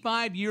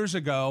 25 years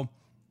ago.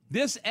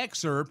 This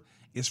excerpt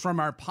is from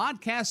our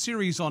podcast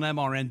series on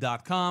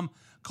MRN.com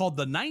called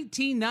The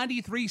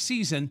 1993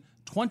 Season,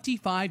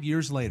 25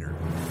 Years Later.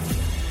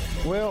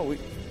 Well,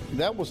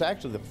 that was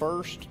actually the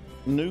first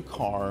new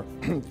car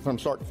from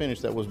start to finish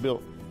that was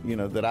built,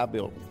 that I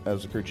built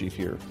as a crew chief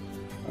here.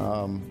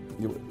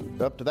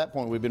 Up to that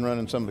point, we've been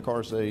running some of the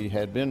cars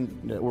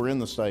that were in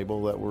the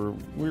stable that we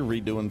were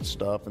redoing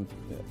stuff,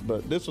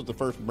 but this was the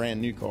first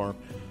brand new car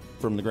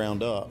from the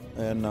ground up.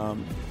 And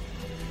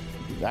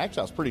actually,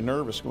 I was pretty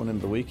nervous going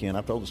into the weekend.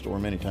 I've told the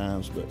story many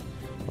times, but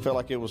I felt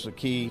like it was a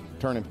key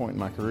turning point in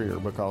my career,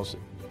 because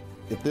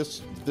if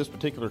this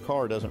particular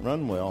car doesn't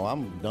run well,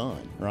 I'm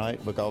done,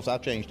 right? Because I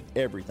changed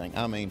everything.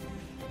 I mean,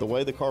 the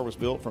way the car was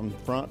built from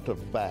front to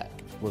back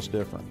was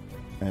different.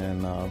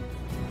 And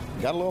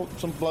got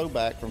some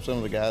blowback from some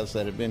of the guys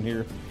that had been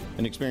here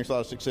and experienced a lot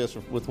of success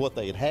with what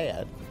they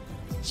had.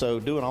 So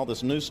doing all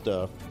this new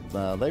stuff,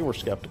 they were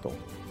skeptical.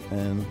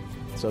 And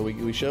so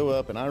we show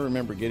up, and I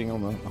remember getting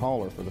on the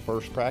hauler for the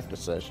first practice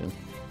session.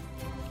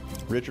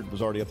 Richard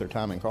was already up there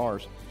timing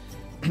cars,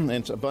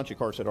 and a bunch of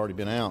cars had already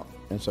been out.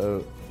 And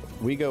so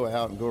we go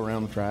out and go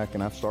around the track,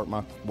 and I start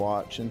my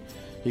watch, and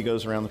he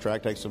goes around the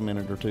track, takes a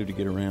minute or two to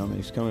get around, and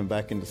he's coming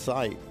back into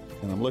sight.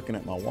 And I'm looking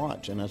at my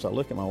watch, and as I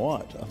look at my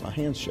watch, my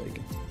hand's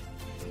shaking.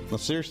 No,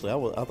 seriously,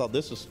 I thought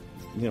this is,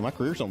 my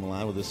career's on the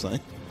line with this thing.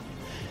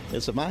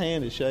 And so my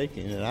hand is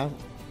shaking, and I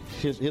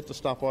hit the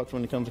stopwatch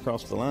when it comes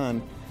across the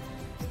line.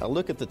 I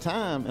look at the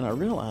time, and I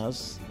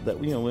realize that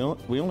we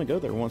only go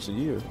there once a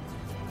year.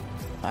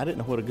 I didn't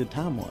know what a good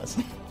time was.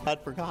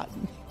 I'd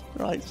forgotten,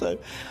 right? So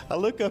I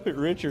look up at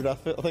Richard. I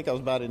think I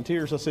was about in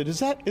tears. I said, "Is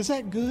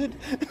that good?"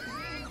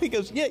 He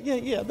goes,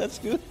 "Yeah, that's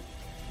good."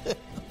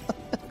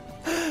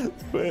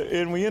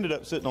 And we ended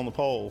up sitting on the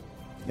pole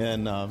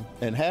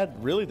and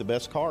had really the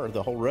best car of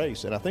the whole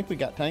race. And I think we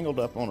got tangled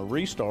up on a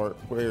restart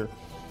where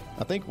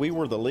I think we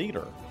were the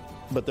leader,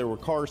 but there were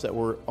cars that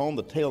were on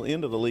the tail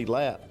end of the lead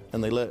lap,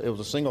 and it was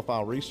a single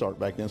file restart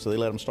back then, so they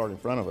let them start in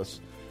front of us.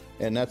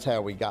 And that's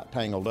how we got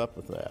tangled up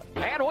with that.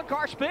 And one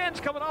car spins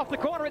coming off the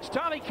corner. It's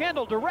Tommy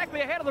Kendall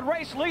directly ahead of the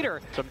race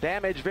leader. Some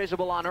damage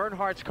visible on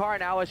Earnhardt's car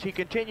now as he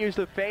continues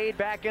to fade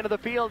back into the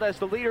field as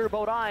the leader,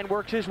 Bodine,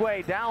 works his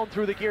way down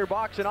through the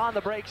gearbox and on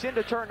the brakes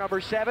into turn number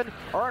 7.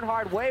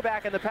 Earnhardt way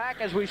back in the pack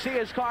as we see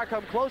his car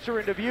come closer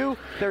into view.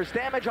 There's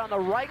damage on the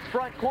right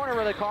front corner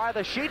of the car.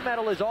 The sheet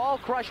metal is all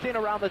crushed in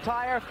around the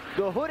tire.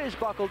 The hood is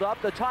buckled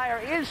up. The tire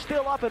is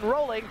still up and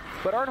rolling,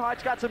 but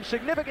Earnhardt's got some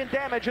significant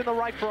damage in the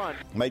right front.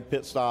 Made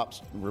pit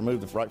stops,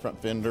 removed the right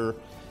front fender.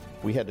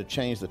 We had to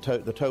change the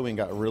towing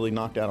got really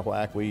knocked out of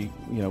whack. We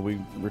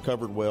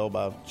recovered well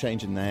by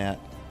changing that.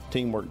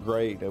 Team worked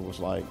great. It was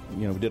like,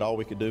 we did all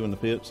we could do in the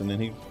pits, and then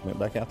he went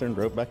back out there and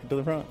drove back into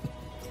the front.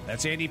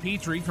 That's Andy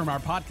Petrie from our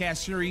podcast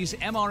series,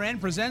 MRN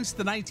Presents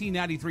the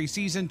 1993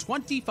 Season,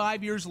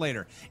 25 years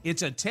later.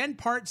 It's a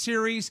 10-part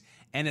series,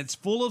 and it's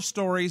full of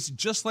stories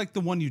just like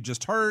the one you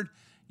just heard.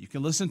 You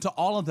can listen to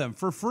all of them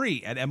for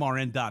free at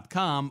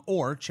MRN.com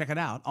or check it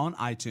out on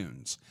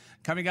iTunes.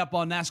 Coming up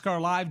on NASCAR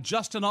Live,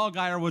 Justin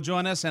Allgaier will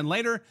join us, and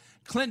later,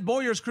 Clint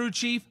Bowyer's crew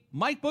chief,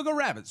 Mike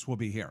Bugarewicz, will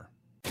be here.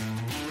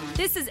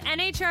 This is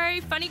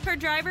NHRA Funny Car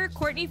driver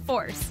Courtney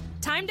Force.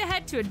 Time to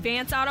head to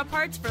Advance Auto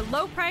Parts for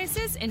low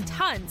prices and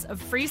tons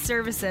of free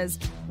services.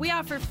 We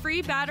offer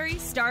free battery,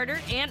 starter,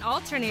 and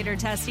alternator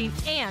testing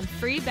and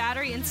free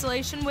battery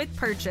installation with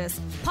purchase.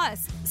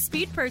 Plus,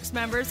 Speed Perks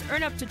members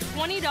earn up to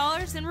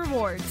 $20 in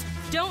rewards.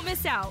 Don't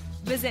miss out.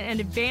 Visit an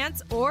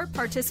Advance or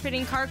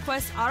participating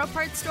CarQuest Auto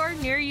Parts store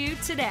near you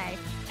today.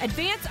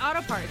 Advance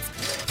Auto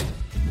Parts.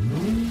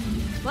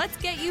 Let's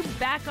get you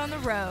back on the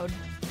road.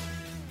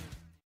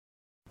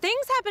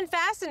 Things happen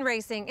fast in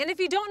racing, and if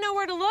you don't know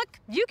where to look,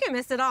 you can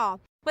miss it all.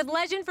 With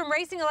Legend from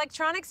Racing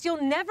Electronics,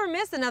 you'll never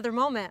miss another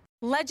moment.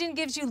 Legend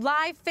gives you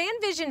live fan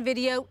vision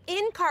video,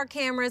 in-car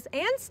cameras,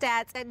 and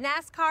stats at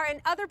NASCAR and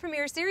other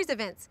Premier Series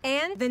events.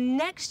 And the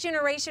next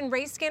generation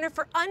race scanner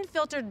for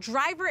unfiltered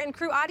driver and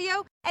crew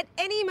audio at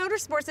any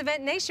motorsports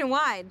event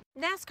nationwide.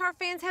 NASCAR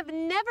fans have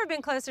never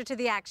been closer to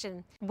the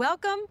action.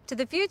 Welcome to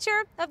the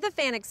future of the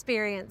fan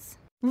experience.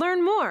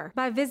 Learn more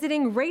by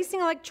visiting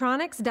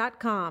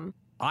racingelectronics.com.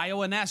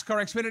 Iowa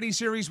NASCAR Xfinity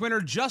Series winner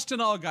Justin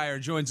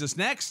Allgaier joins us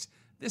next.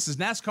 This is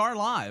NASCAR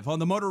Live on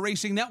the Motor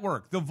Racing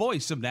Network, the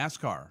voice of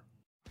NASCAR.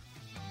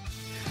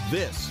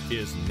 This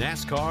is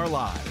NASCAR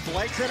Live.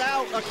 Flakes it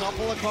out a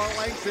couple of car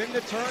lengths into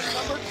turn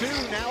number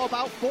 2. Now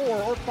about 4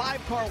 or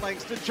 5 car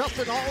lengths to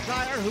Justin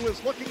Allgaier, who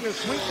is looking to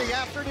sweep the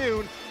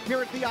afternoon here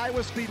at the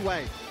Iowa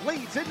Speedway.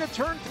 Leads into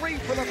turn 3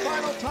 for the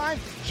final time.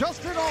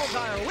 Justin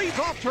Allgaier leads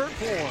off turn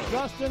 4.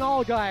 Justin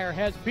Allgaier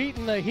has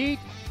beaten the heat.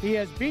 He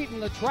has beaten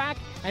the track,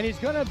 and he's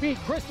going to beat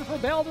Christopher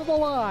Bell to the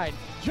line.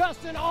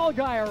 Justin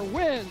Allgaier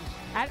wins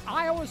at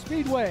Iowa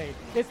Speedway.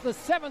 It's the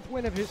 7th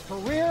win of his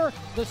career,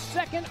 the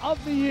 2nd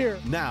of the year.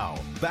 Now,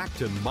 back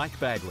to Mike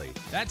Bagley.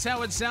 That's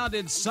how it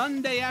sounded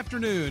Sunday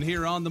afternoon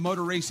here on the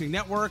Motor Racing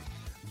Network.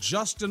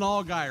 Justin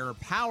Allgaier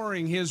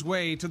powering his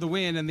way to the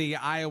win in the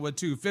Iowa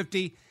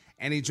 250,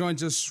 and he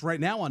joins us right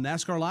now on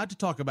NASCAR Live to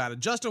talk about it.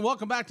 Justin,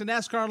 welcome back to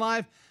NASCAR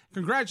Live.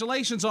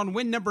 Congratulations on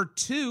win number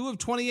 2 of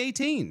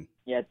 2018.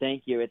 Yeah,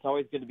 thank you. It's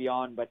always good to be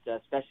on, but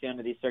especially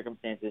under these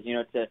circumstances, you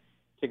know,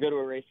 to go to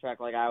a racetrack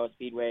like Iowa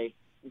Speedway,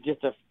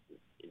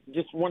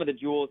 just one of the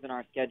jewels in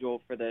our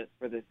schedule for the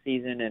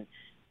season,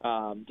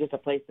 and just a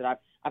place that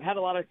I've had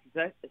a lot of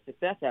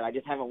success at. I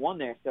just haven't won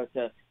there, so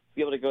to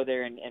be able to go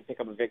there and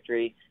pick up a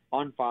victory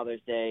on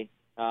Father's Day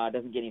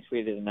doesn't get any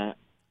sweeter than that.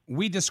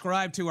 We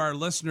described to our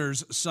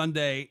listeners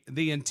Sunday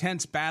the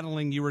intense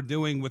battling you were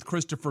doing with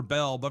Christopher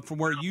Bell, but from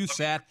where you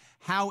sat,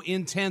 how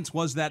intense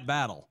was that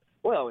battle?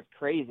 Well, it was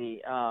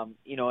crazy.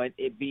 You know,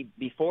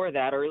 before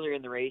that, earlier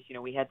in the race, you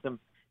know, we had some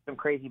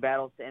crazy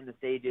battles to end the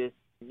stages.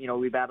 You know,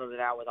 we battled it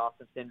out with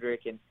Austin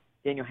Cindric and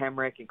Daniel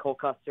Hemrick and Cole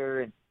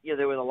Custer, and you know,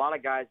 there was a lot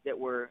of guys that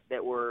were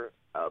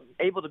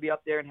able to be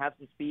up there and have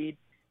some speed.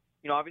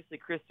 You know, obviously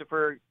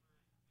Christopher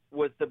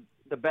was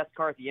the best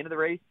car at the end of the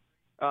race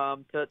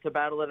to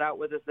battle it out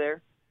with us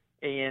there,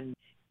 and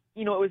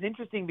you know, it was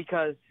interesting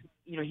because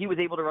you know, he was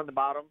able to run the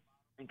bottom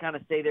and kind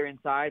of stay there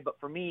inside. But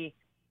for me,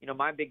 you know,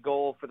 my big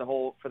goal for the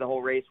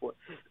whole race was,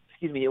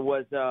 it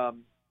was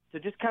to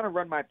just kind of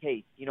run my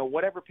pace. You know,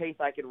 whatever pace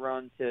I could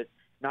run to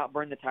not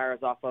burn the tires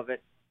off of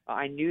it.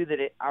 I knew that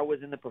I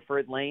was in the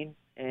preferred lane,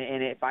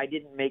 and if I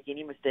didn't make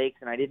any mistakes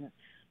and I didn't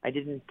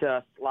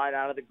slide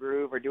out of the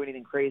groove or do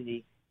anything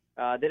crazy,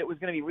 that it was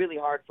going to be really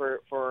hard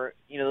for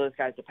you know, those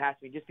guys to pass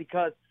me, just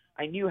because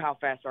I knew how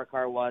fast our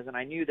car was, and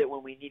I knew that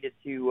when we needed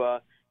to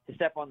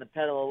step on the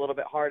pedal a little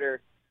bit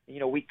harder, you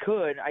know, we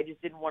could. I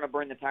just didn't want to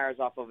burn the tires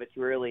off of it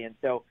too early, and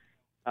so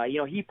you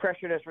know, he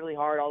pressured us really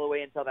hard all the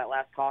way until that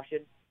last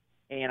caution,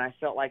 and I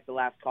felt like the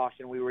last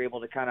caution we were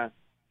able to kind of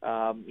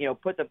you know,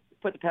 put the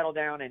pedal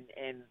down,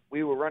 and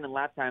we were running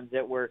lap times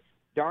that were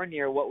darn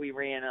near what we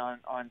ran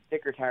on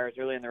thicker tires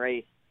early in the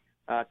race,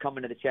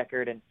 coming to the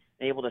checkered, and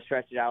able to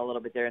stretch it out a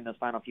little bit there in those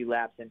final few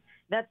laps. And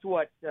that's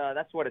what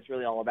it's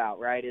really all about,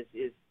 right? Is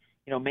you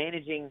know,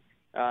 managing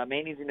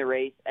the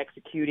race,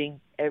 executing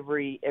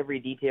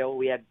every detail.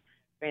 We had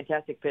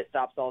fantastic pit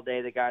stops all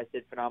day. The guys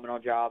did a phenomenal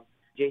job.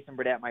 Jason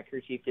Burdett, my crew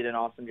chief, did an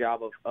awesome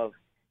job of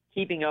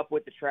keeping up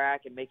with the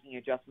track and making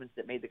adjustments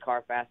that made the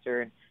car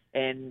faster.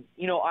 And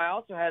you know, I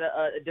also had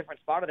a different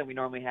spotter than we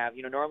normally have.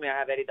 You know, normally I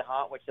have Eddie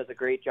DeHaan, which does a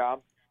great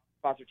job.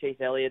 Sponsor Chase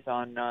Elliott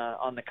on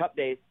the Cup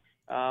days.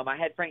 I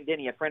had Frank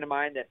Denny, a friend of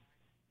mine that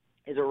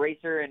is a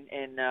racer and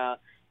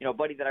you know,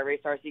 buddy that I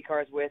race RC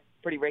cars with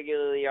pretty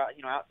regularly.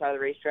 You know, outside of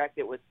the racetrack,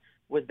 that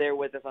was there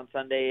with us on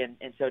Sunday,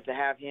 and so to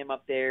have him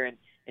up there and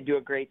do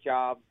a great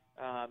job.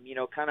 You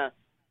know, kind of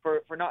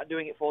for not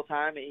doing it full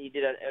time, he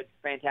did a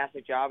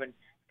fantastic job and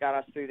got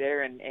us through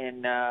there. And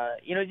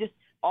you know, just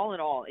all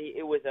in all,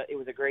 it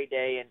was a great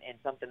day and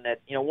something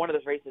that, you know, one of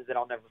those races that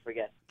I'll never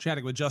forget.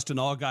 Chatting with Justin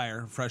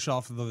Allgaier, fresh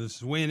off of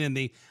this win in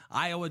the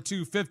Iowa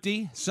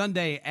 250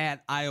 Sunday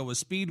at Iowa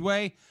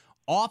Speedway.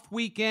 Off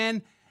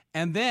weekend,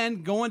 and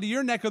then going to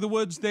your neck of the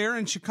woods there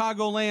in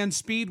Chicagoland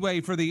Speedway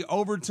for the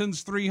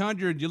Overton's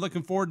 300. You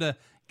looking forward to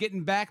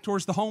getting back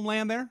towards the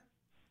homeland there?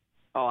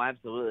 Oh,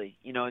 absolutely.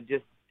 You know,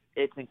 just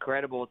it's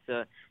incredible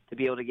to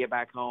be able to get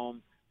back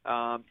home,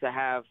 to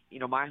have, you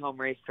know, my home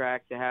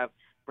racetrack, to have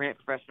Brant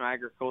Professional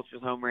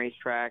Agriculture's home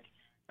racetrack.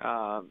 You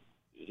know,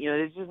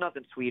 there's just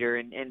nothing sweeter.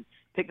 And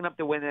picking up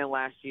the win there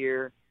last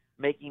year,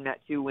 making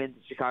that 2 wins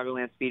at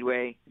Chicagoland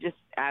Speedway, just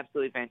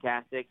absolutely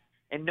fantastic.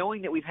 And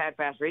knowing that we've had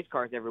fast race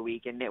cars every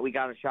week and that we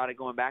got a shot at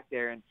going back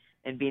there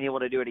and being able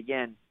to do it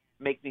again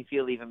makes me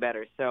feel even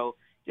better. So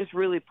just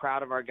really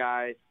proud of our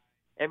guys.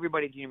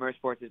 Everybody at Junior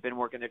Motorsports has been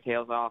working their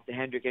tails off, the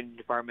Hendrick Engine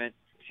Department,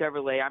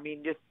 Chevrolet. I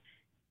mean, just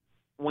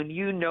when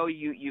you know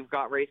you've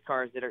got race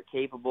cars that are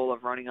capable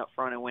of running up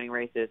front and winning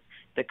races,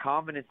 the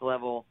confidence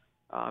level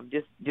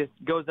just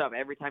goes up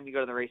every time you go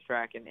to the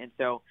racetrack. And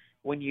so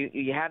when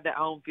you have that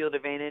home field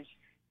advantage,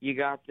 you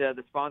got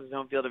the sponsor's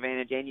home field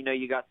advantage, and you know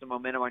you got some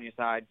momentum on your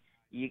side,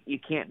 you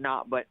can't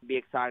not but be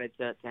excited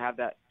to have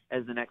that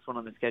as the next one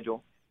on the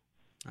schedule.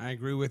 I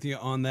agree with you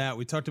on that.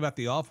 We talked about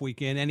the off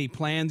weekend. Any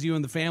plans you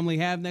and the family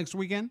have next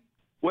weekend?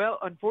 Well,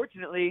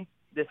 unfortunately,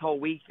 this whole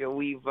week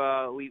we've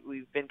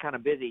been kind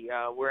of busy.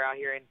 We're out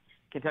here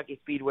Kentucky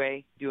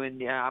Speedway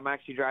doing. I'm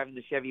actually driving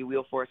the Chevy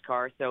Wheel Force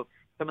car, so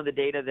some of the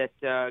data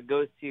that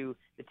goes to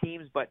the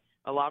teams, but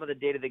a lot of the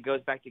data that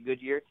goes back to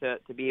Goodyear to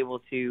be able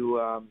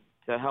to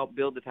help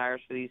build the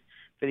tires for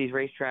these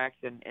racetracks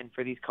and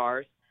for these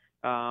cars.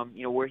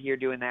 We're here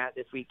doing that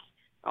this week,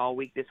 all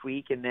week this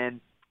week, and then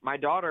my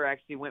daughter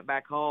actually went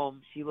back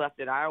home. She left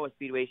at Iowa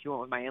Speedway. She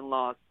went with my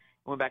in-laws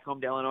and went back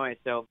home to Illinois,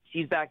 so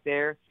she's back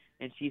there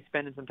and she's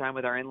spending some time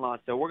with our in-laws.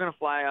 So we're going to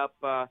fly up,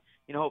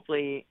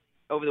 hopefully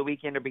over the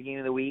weekend or beginning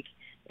of the week,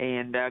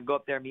 and go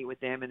up there and meet with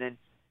them. And then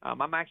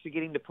I'm actually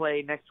getting to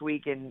play next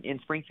week in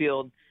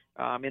Springfield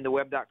in the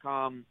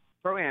Web.com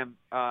Pro-Am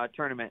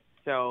tournament.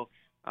 So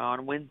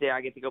on Wednesday,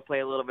 I get to go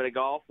play a little bit of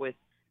golf with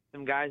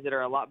some guys that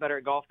are a lot better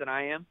at golf than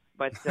I am,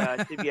 but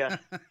it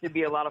should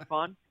be a lot of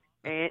fun.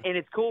 And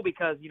it's cool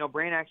because,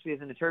 Brain actually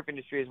is in the turf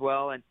industry as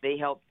well, and they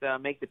helped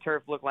make the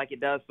turf look like it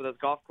does for those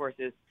golf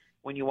courses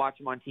when you watch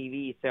them on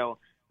TV. So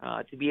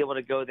to be able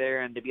to go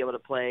there and to be able to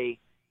play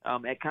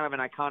at kind of an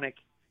iconic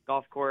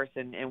golf course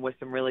and with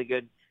some really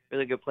good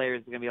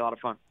players is going to be a lot of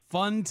fun.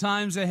 Fun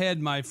times ahead,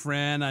 my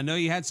friend. I know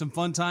you had some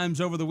fun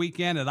times over the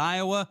weekend at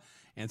Iowa,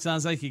 and it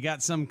sounds like you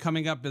got some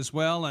coming up as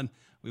well, and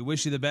we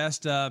wish you the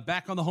best.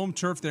 Back on the home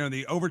turf there in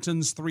the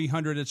Overton's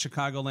 300 at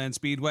Chicagoland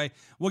Speedway.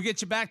 We'll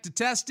get you back to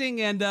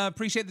testing, and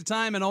appreciate the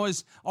time, and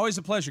always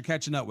a pleasure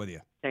catching up with you.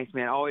 Thanks,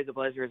 man. Always a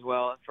pleasure as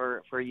well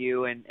for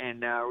you, and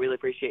really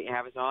appreciate you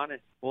having us on.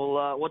 And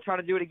we'll try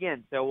to do it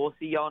again. So we'll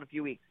see y'all in a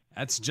few weeks.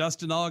 That's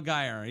Justin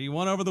Allgaier. He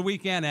won over the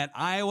weekend at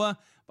Iowa.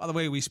 By the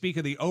way, we speak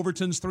of the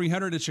Overton's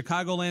 300 at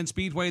Chicagoland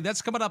Speedway.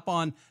 That's coming up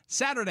on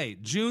Saturday,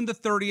 June the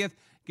 30th.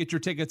 Get your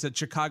tickets at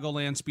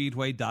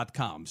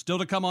chicagolandspeedway.com. Still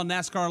to come on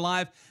NASCAR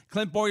Live,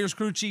 Clint Bowyer's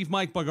crew chief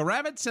Mike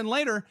Bugarewicz, and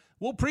later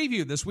we'll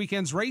preview this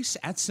weekend's race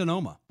at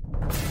Sonoma.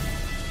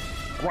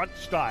 Grunt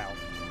style.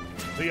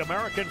 The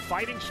American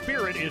fighting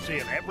spirit is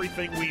in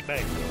everything we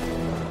make.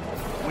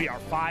 We are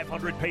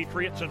 500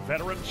 patriots and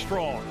veterans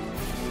strong,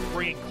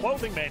 bringing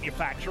clothing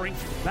manufacturing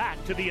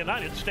back to the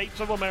United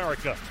States of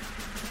America.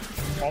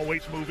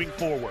 Always moving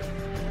forward,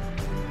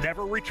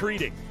 never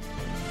retreating,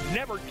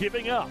 never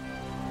giving up.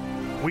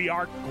 We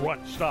are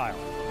Grunt Style,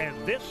 and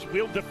this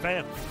we'll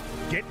defend.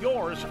 Get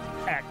yours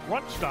at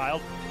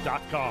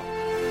gruntstyle.com.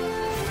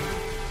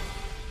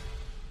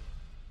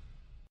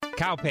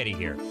 Kyle Petty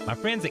here. My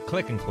friends at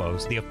Click &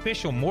 Close, the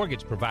official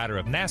mortgage provider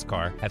of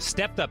NASCAR, have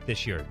stepped up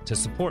this year to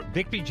support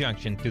Victory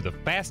Junction through the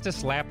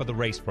fastest lap of the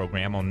race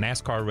program on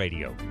NASCAR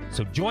radio.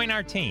 So join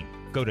our team.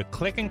 Go to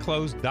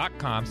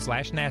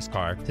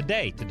clickandclose.com/NASCAR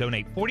today to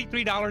donate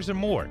 $43 or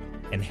more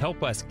and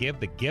help us give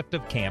the gift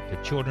of camp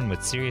to children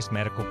with serious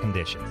medical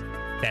conditions.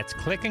 That's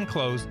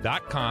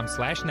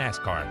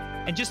clickandclose.com/NASCAR,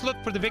 and just look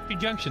for the Victory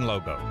Junction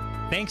logo.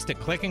 Thanks to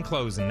Click &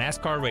 Close and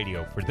NASCAR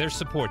Radio for their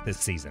support this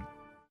season.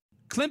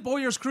 Clint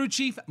Bowyer's crew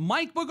chief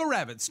Mike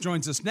Bugarewicz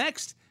joins us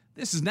next.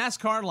 This is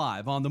NASCAR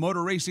Live on the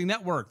Motor Racing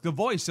Network, the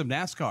voice of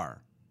NASCAR.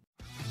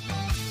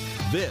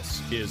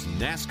 This is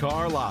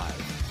NASCAR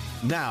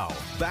Live. Now,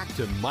 back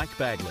to Mike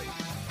Bagley.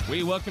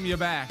 We welcome you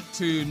back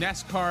to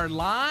NASCAR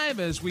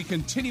Live as we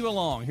continue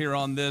along here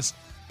on this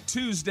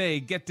Tuesday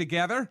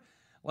get-together.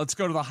 Let's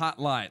go to the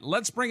hotline.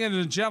 Let's bring in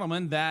a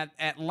gentleman that,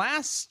 at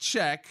last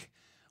check,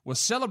 was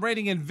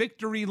celebrating in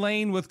victory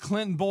lane with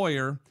Clint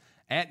Bowyer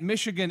at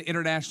Michigan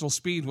International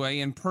Speedway,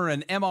 and per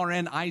an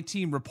MRN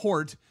I-Team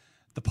report,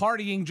 the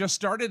partying just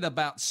started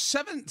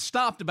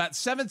stopped about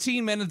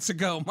 17 minutes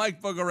ago.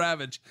 Mike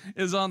Bugarewicz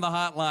is on the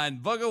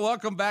hotline. Bugga,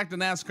 welcome back to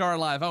NASCAR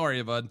Live. How are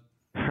you, bud?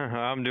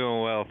 I'm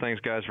doing well. Thanks,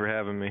 guys, for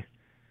having me.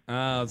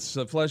 It's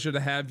a pleasure to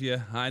have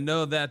you. I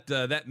know that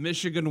that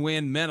Michigan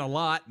win meant a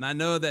lot, and I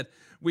know that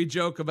we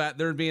joke about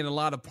there being a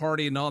lot of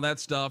partying and all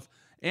that stuff.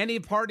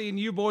 Any partying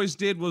you boys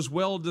did was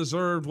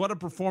well-deserved. What a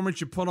performance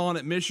you put on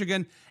at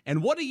Michigan,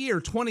 and what a year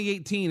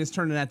 2018 is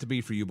turning out to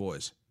be for you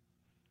boys.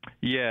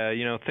 Yeah,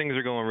 things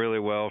are going really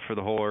well for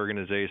the whole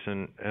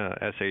organization,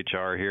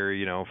 SHR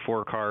here.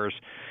 4 cars,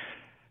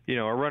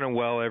 are running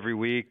well every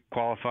week,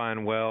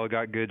 qualifying well,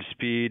 got good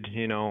speed,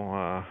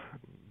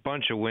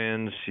 bunch of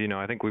wins.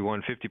 I think we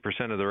won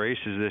 50% of the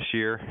races this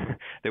year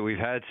that we've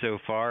had so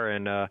far.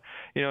 And,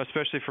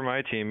 especially for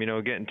my team,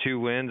 getting 2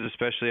 wins,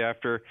 especially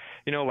after,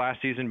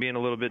 last season being a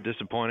little bit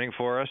disappointing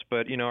for us.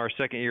 But, our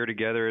second year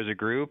together as a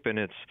group, and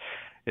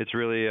it's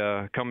really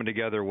coming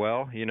together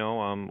well.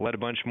 Led a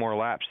bunch more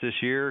laps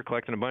this year,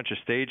 collecting a bunch of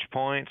stage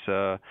points,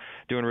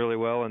 doing really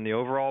well in the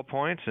overall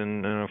points,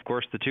 and of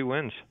course, the 2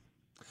 wins.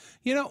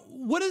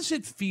 What does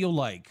it feel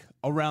like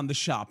around the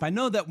shop? I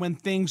know that when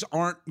things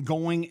aren't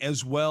going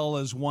as well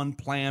as one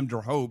planned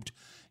or hoped,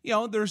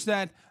 there's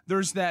that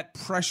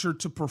pressure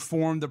to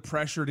perform, the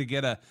pressure to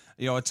get a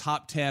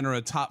top 10 or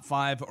a top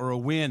 5 or a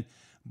win.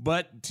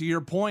 But to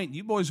your point,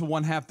 you boys have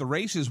won half the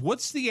races.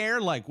 What's the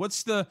air like?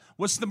 What's the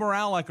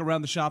morale like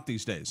around the shop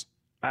these days?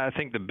 I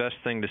think the best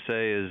thing to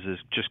say is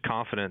just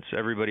confidence.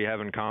 Everybody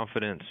having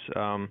confidence.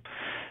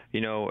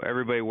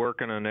 everybody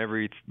working on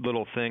every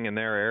little thing in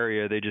their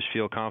area, they just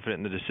feel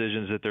confident in the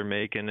decisions that they're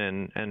making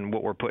and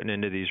what we're putting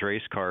into these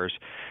race cars.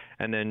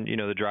 And then,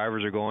 the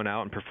drivers are going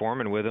out and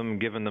performing with them,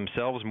 giving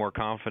themselves more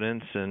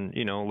confidence. And,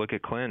 look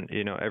at Clint,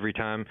 every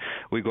time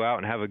we go out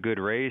and have a good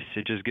race,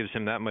 it just gives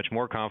him that much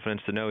more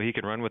confidence to know he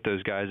can run with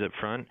those guys up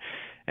front.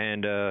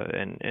 And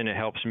it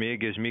helps me. It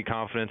gives me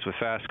confidence with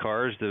fast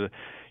cars to,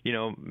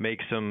 make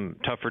some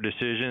tougher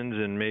decisions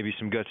and maybe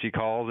some gutsy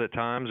calls at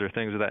times or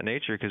things of that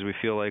nature, because we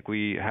feel like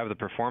we have the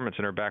performance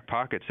in our back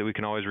pocket so we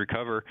can always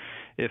recover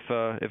if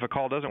a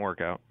call doesn't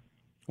work out.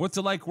 What's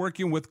it like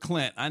working with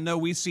Clint? I know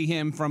we see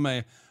him from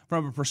a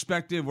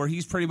perspective where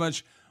he's pretty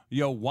much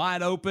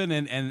wide open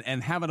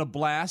and having a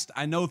blast.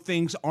 I know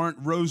things aren't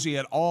rosy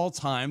at all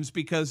times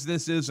because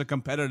this is a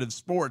competitive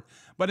sport.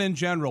 But in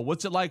general,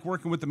 what's it like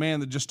working with the man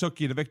that just took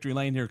you to victory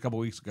lane here a couple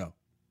weeks ago?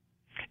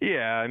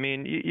 Yeah, I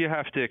mean, you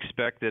have to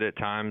expect that at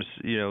times,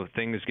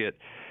 things get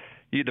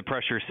the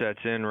pressure sets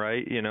in,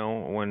 right?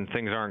 When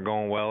things aren't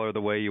going well or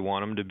the way you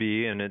want them to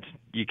be, and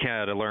you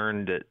gotta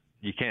learn that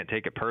you can't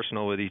take it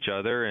personal with each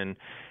other,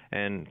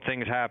 and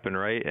things happen,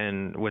 right?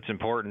 And what's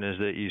important is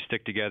that you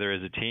stick together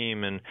as a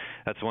team, and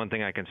that's one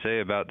thing I can say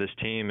about this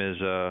team is,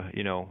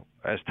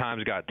 as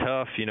times got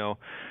tough,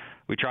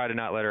 we try to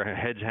not let our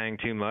heads hang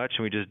too much,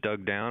 and we just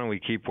dug down and we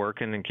keep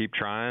working and keep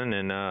trying,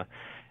 and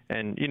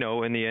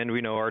in the end,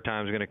 we know our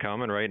time's going to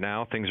come, and right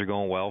now things are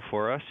going well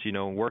for us.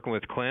 Working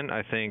with Clint,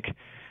 I think,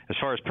 as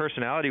far as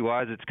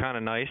personality-wise, it's kind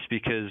of nice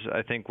because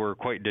I think we're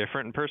quite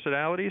different in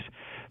personalities,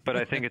 but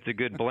I think it's a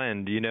good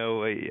blend. Me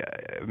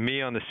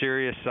on the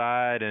serious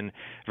side and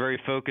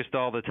very focused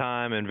all the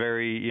time and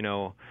very,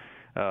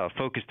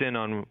 focused in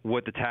on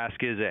what the task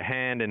is at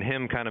hand, and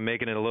him kind of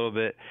making it a little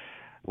bit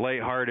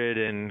lighthearted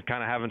and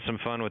kind of having some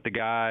fun with the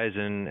guys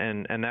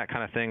and that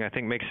kind of thing, I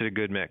think makes it a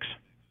good mix.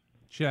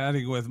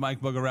 Chatting with Mike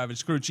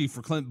Bugarewicz, crew chief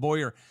for Clint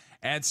Bowyer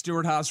at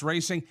Stewart-Haas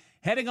Racing.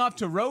 Heading off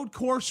to road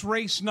course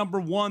race number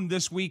 1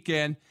 this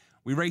weekend.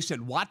 We race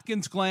at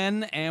Watkins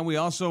Glen, and we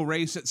also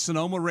race at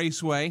Sonoma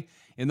Raceway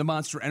in the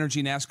Monster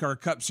Energy NASCAR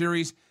Cup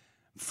Series.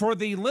 For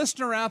the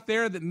listener out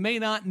there that may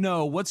not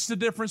know, what's the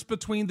difference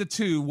between the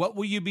two? What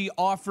will you be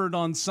offered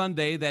on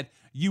Sunday that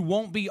you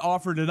won't be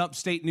offered in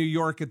upstate New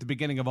York at the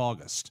beginning of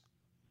August?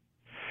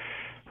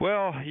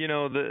 Well,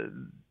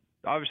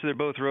 obviously, they're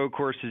both road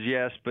courses,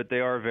 yes, but they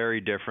are very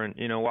different.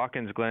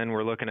 Watkins Glen,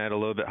 we're looking at a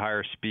little bit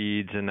higher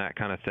speeds and that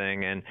kind of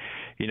thing. And,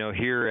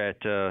 here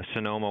at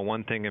Sonoma,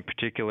 one thing in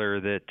particular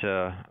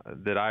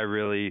that I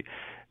really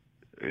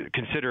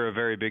consider a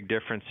very big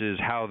difference is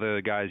how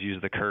the guys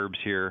use the curbs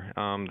here.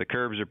 The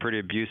curbs are pretty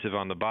abusive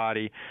on the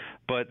body,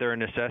 but they're a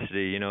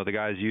necessity. The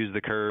guys use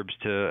the curbs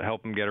to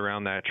help them get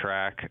around that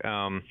track.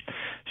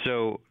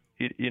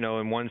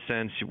 In one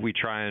sense, we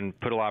try and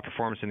put a lot of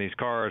performance in these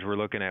cars. We're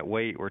looking at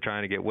weight. We're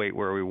trying to get weight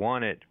where we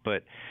want it,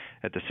 but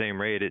at the same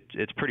rate,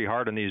 it's pretty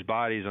hard on these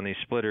bodies, on these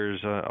splitters,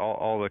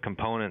 all the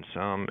components.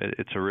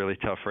 It's a really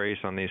tough race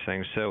on these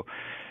things. So,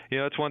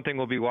 it's one thing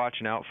we'll be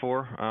watching out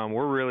for.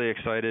 We're really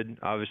excited,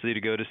 obviously,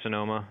 to go to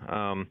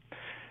Sonoma.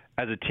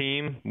 As a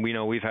team,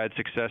 we've had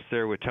success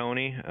there with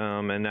Tony,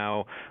 and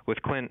now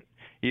with Clint.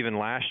 Even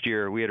last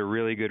year, we had a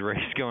really good race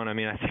going. I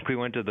mean, I think we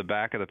went to the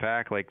back of the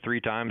pack like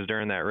 3 times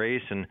during that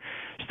race and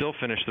still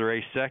finished the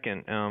race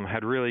second.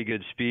 Had really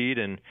good speed,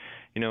 and,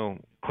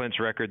 Clint's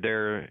record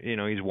there,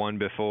 he's won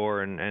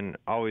before and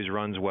always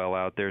runs well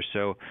out there.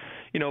 So,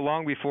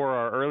 long before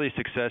our early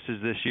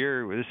successes this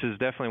year, this is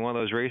definitely one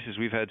of those races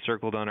we've had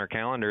circled on our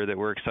calendar that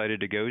we're excited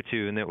to go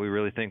to and that we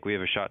really think we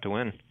have a shot to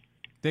win.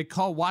 They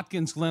call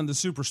Watkins Glen the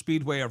super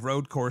speedway of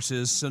road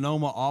courses.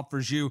 Sonoma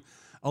offers you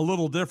a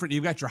little different.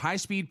 You've got your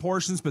high-speed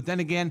portions, but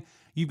then again,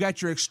 you've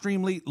got your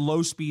extremely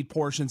low-speed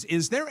portions.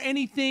 Is there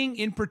anything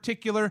in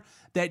particular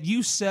that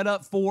you set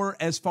up for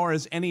as far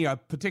as any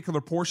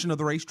particular portion of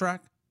the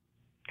racetrack?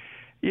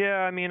 Yeah,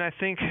 I mean, I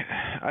think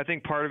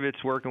part of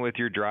it's working with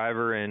your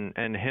driver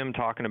and him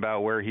talking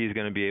about where he's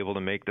going to be able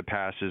to make the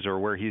passes or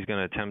where he's going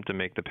to attempt to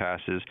make the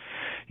passes.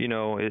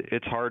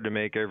 It's hard to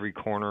make every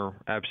corner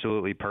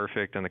absolutely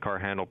perfect and the car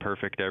handle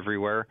perfect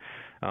everywhere.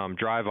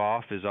 Drive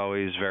off is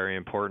always very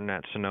important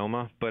at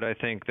Sonoma, but I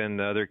think then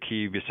the other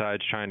key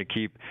besides trying to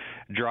keep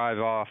drive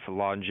off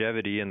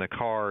longevity in the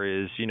car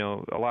is,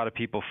 a lot of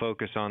people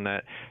focus on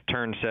that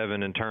turn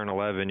 7 and turn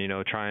 11,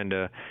 trying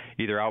to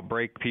either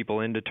outbrake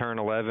people into turn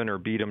 11 or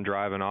beat them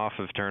driving off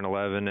of turn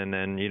 11, and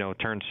then,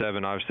 turn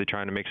 7, obviously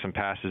trying to make some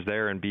passes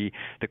there and be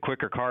the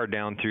quicker car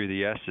down through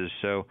the S's.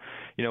 So,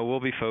 we'll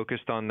be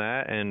focused on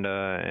that,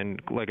 and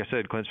like I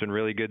said, Clint's been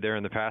really good there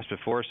in the past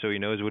before, so he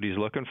knows what he's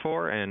looking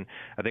for, and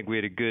I think we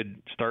had a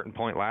good starting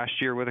point last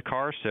year with a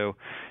car, so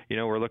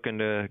we're looking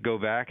to go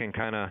back and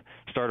kind of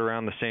start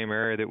around the same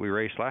area that we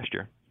raced last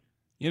year.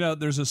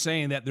 There's a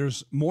saying that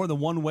there's more than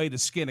one way to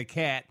skin a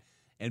cat,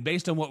 and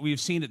based on what we've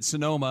seen at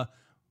Sonoma,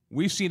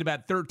 we've seen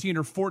about 13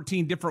 or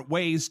 14 different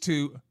ways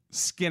to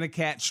skin a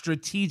cat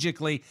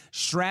strategically.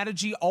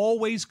 Strategy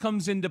always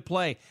comes into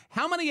play.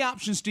 How many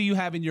options do you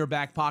have in your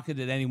back pocket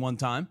at any one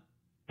time?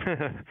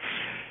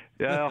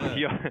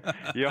 Yeah,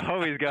 you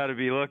always got to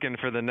be looking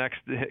for the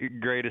next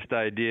greatest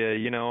idea.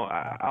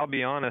 I'll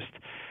be honest.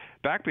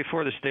 Back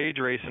before the stage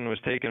racing was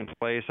taking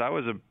place, I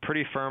was a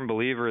pretty firm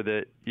believer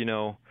that,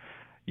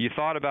 you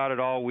thought about it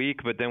all week,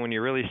 but then when you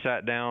really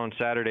sat down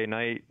Saturday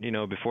night,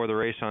 before the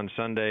race on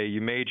Sunday, you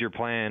made your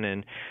plan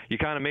and you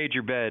kind of made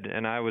your bed.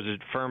 And I was a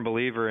firm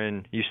believer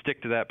in you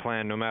stick to that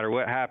plan. No matter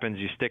what happens,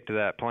 you stick to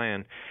that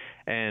plan.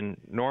 And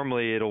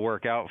normally it'll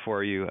work out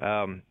for you.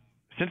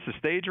 Since the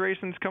stage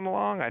racing's come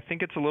along, I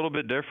think it's a little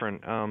bit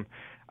different.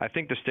 I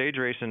think the stage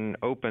racing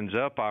opens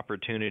up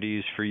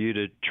opportunities for you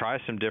to try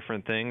some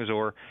different things.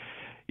 Or,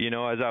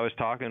 as I was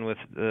talking with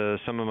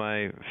some of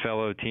my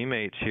fellow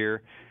teammates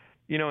here,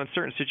 in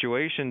certain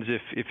situations,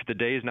 if the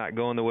day's not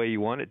going the way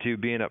you want it to,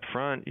 being up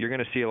front, you're going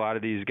to see a lot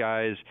of these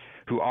guys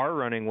who are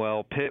running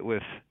well pit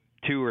with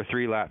 2 or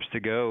 3 laps to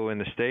go in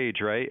the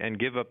stage, right, and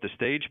give up the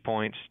stage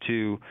points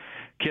to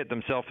get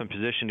themselves in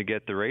position to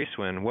get the race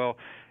win. Well,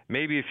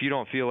 maybe if you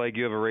don't feel like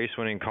you have a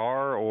race-winning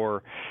car,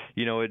 or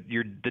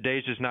the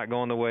day's just not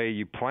going the way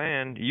you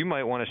planned, you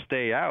might want to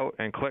stay out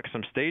and collect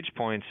some stage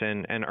points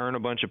and earn a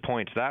bunch of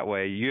points that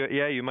way.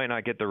 You might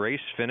not get the race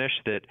finish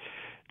that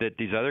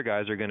these other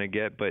guys are going to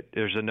get, but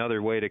there's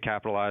another way to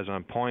capitalize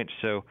on points.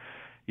 So,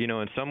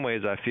 in some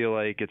ways, I feel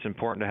like it's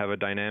important to have a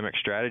dynamic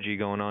strategy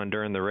going on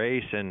during the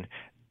race and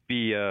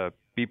be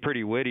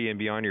pretty witty and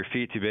be on your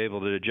feet to be able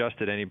to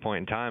adjust at any point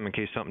in time in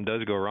case something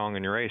does go wrong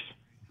in your race.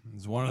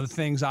 It's one of the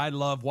things I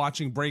love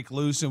watching Break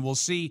Loose, and we'll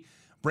see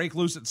Break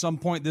Loose at some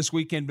point this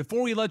weekend.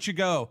 Before we let you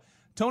go,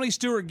 Tony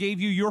Stewart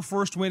gave you your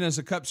first win as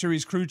a Cup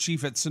Series crew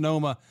chief at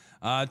Sonoma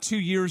 2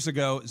 years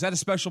ago. Is that a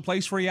special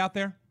place for you out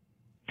there?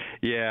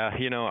 Yeah,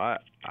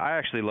 I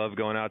actually love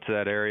going out to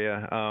that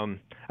area. I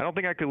don't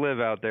think I could live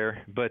out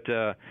there, but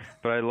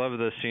I love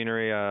the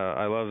scenery.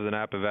 I love the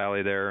Napa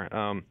Valley there.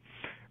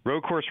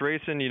 Road course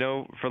racing,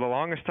 for the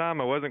longest time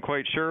I wasn't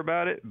quite sure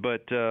about it,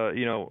 but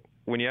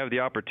when you have the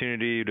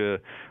opportunity to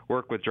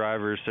work with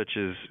drivers such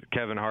as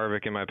Kevin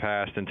Harvick in my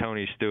past and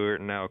Tony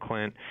Stewart and now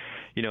Clint,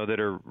 that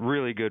are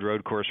really good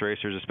road course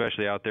racers,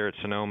 especially out there at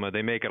Sonoma,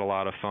 they make it a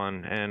lot of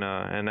fun,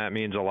 and that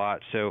means a lot.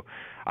 So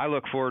I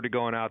look forward to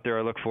going out there.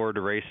 I look forward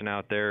to racing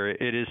out there.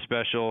 It is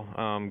special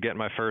getting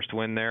my first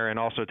win there and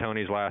also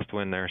Tony's last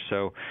win there.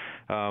 So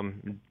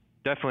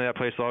definitely that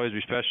place will always be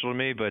special to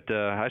me, but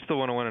I still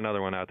want to win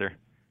another one out there.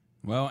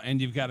 Well, and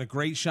you've got a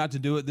great shot to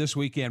do it this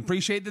weekend.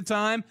 Appreciate the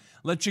time.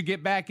 Let you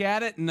get back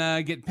at it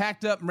and get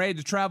packed up and ready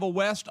to travel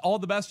west. All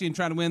the best to you in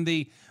trying to win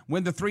the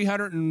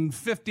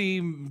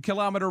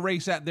 350-kilometer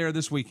race out there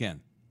this weekend.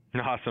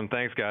 Awesome.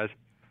 Thanks, guys.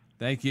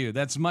 Thank you.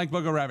 That's Mike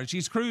Bugarewicz.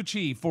 He's crew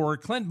chief for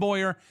Clint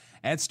Boyer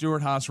at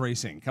Stewart-Haas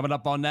Racing. Coming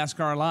up on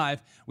NASCAR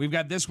Live, we've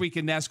got This Week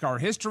in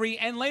NASCAR History,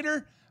 and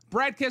later,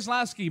 Brad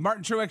Keselowski,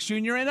 Martin Truex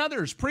Jr., and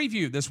others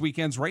preview this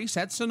weekend's race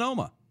at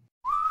Sonoma.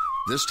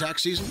 This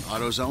tax season,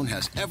 AutoZone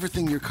has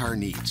everything your car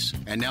needs.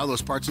 And now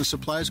those parts and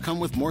supplies come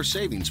with more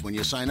savings when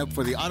you sign up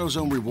for the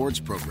AutoZone Rewards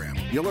program.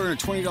 You'll earn a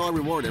 $20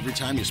 reward every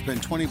time you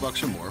spend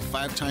 $20 or more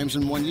 5 times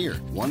in 1 year.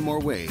 One more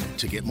way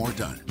to get more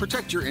done.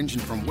 Protect your engine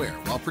from wear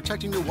while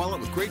protecting your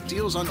wallet with great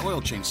deals on oil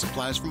change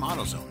supplies from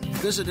AutoZone.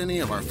 Visit any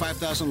of our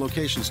 5,000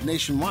 locations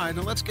nationwide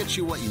and let's get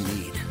you what you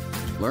need.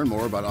 Learn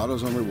more about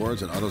AutoZone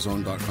Rewards at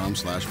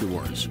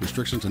AutoZone.com/rewards.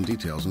 Restrictions and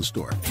details in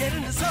store. Get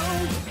in the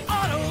zone,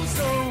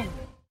 AutoZone.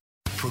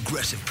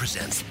 Progressive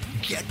presents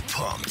Get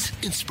Pumped.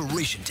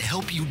 Inspiration to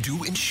help you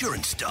do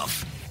insurance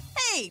stuff.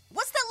 Hey,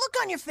 what's that look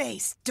on your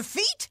face?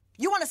 Defeat?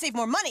 You want to save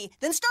more money?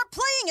 Then start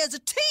playing as a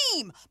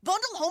team.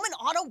 Bundle home and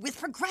auto with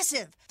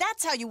Progressive.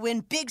 That's how you win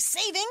big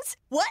savings.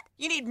 What?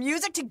 You need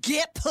music to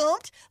get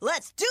pumped?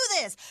 Let's do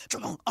this.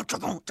 Hold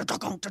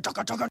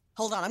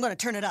on, I'm going to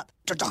turn it up.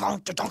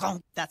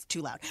 That's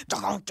too loud.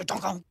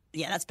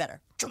 Yeah, that's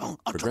better.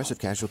 Progressive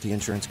Casualty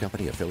Insurance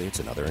Company, affiliates,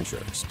 and other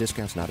insurers.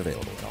 Discounts not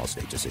available in all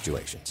states or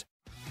situations.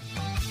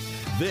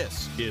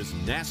 This is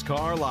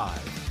NASCAR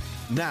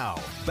Live. Now,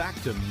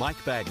 back to Mike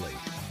Bagley.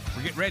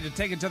 We're getting ready to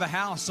take it to the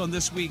house on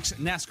this week's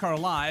NASCAR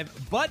Live.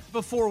 But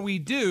before we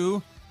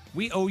do,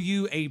 we owe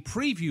you a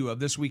preview of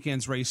this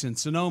weekend's race in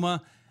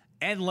Sonoma.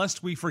 And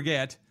lest we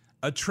forget,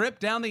 a trip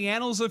down the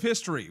annals of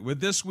history with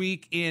This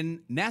Week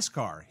in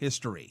NASCAR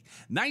History.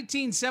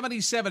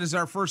 1977 is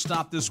our first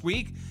stop this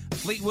week.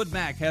 Fleetwood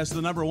Mac has the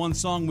 #1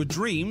 song with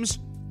Dreams.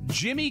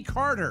 Jimmy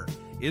Carter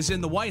is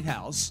in the White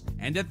House.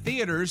 And at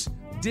theaters,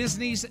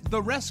 Disney's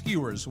The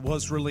Rescuers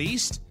was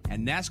released,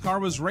 and NASCAR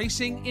was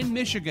racing in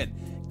Michigan.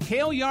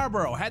 Cale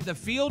Yarborough had the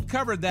field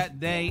covered that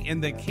day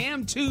in the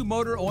Cam 2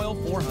 Motor Oil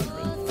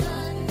 400.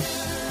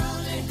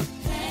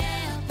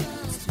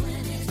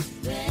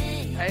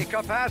 A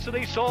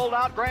capacity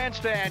sold-out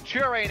grandstand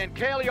cheering, and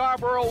Cale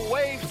Yarborough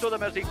waves to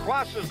them as he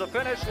crosses the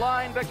finish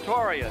line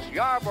victorious.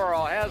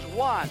 Yarborough has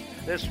won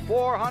this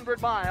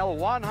 400-mile,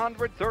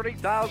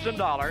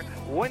 $130,000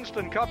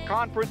 Winston Cup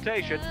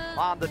confrontation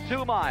on the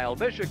 2-mile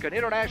Michigan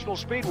International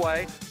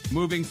Speedway.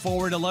 Moving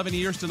forward 11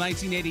 years to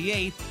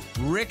 1988,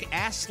 Rick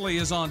Astley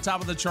is on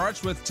top of the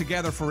charts with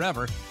Together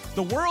Forever.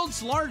 The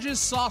world's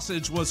largest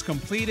sausage was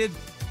completed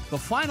The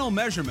final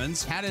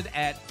measurements had it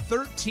at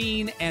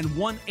 13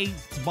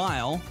 1/8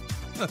 mile.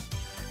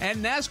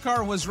 And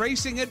NASCAR was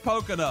racing at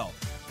Pocono.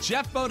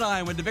 Jeff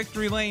Bodine went to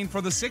victory lane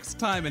for the 6th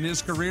time in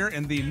his career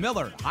in the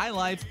Miller High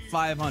Life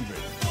 500.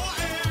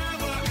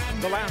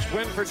 The last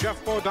win for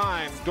Jeff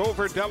Bodine,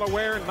 Dover,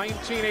 Delaware,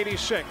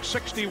 1986.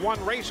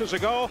 61 races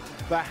ago.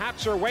 The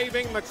hats are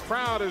waving, the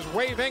crowd is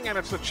waving, and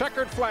it's the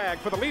checkered flag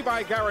for the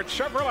Levi Garrett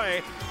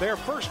Chevrolet, their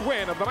first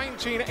win of the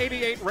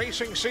 1988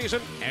 racing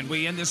season. And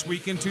we end this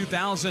week in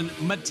 2000.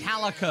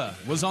 Metallica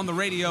was on the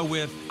radio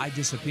with I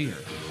Disappear.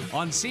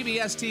 On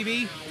CBS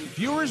TV,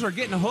 viewers are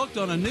getting hooked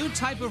on a new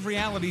type of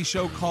reality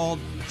show called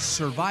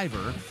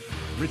Survivor.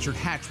 Richard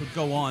Hatch would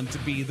go on to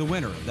be the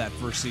winner of that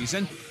first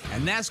season.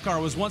 And NASCAR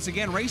was once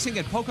again racing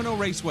at Pocono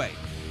Raceway.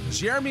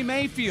 Jeremy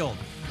Mayfield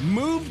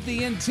moved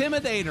the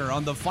Intimidator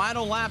on the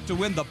final lap to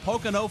win the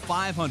Pocono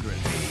 500.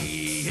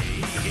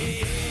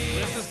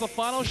 This is the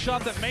final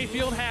shot that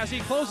Mayfield has. He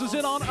closes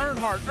in on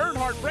Earnhardt.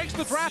 Earnhardt breaks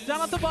the draft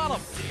down at the bottom.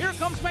 Here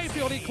comes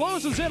Mayfield. He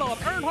closes in on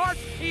Earnhardt.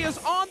 He is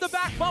on the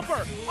back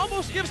bumper.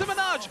 Almost gives him a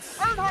nudge.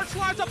 Earnhardt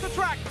slides up the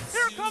track.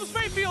 Here comes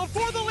Mayfield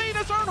for the lead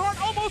as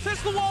Earnhardt almost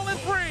hits the wall in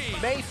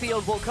 3.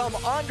 Mayfield will come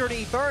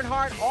underneath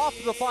Earnhardt off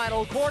the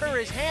final corner.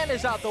 His hand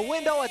is out the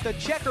window at the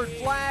checkered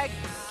flag.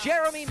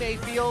 Jeremy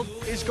Mayfield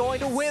is going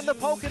to win the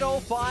Pocono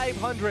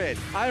 500.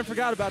 I haven't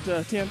forgot about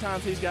the 10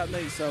 times he's got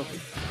me, so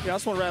yeah, I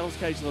just want to rattle his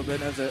cage a little bit,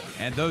 and that's it.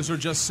 And those are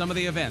just some of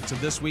the events of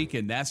this week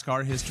in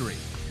NASCAR history.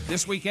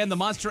 This weekend, the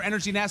Monster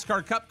Energy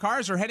NASCAR Cup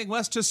cars are heading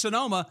west to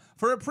Sonoma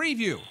for a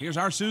preview. Here's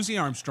our Susie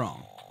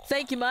Armstrong.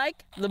 Thank you,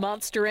 Mike. The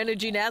Monster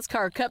Energy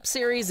NASCAR Cup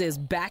Series is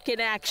back in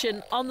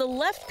action on the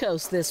left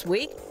coast this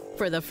week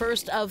for the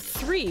first of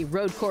 3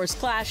 road course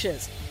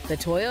clashes. The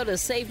Toyota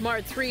Save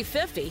Mart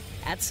 350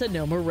 at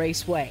Sonoma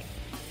Raceway.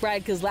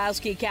 Brad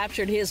Keselowski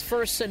captured his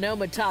first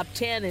Sonoma top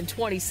 10 in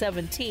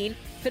 2017,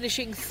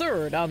 finishing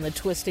 3rd on the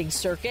twisting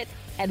circuit,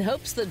 and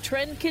hopes the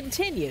trend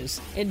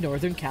continues in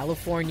Northern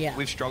California.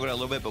 We've struggled a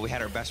little bit, but we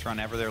had our best run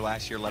ever there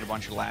last year, led a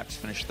bunch of laps,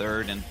 finished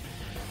 3rd, and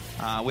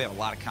we have a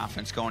lot of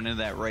confidence going into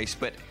that race.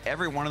 But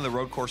every one of the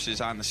road courses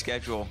on the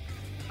schedule,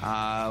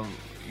 are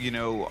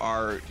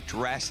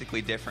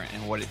drastically different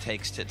in what it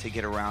takes to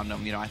get around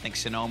them. I think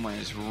Sonoma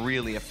is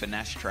really a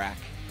finesse track.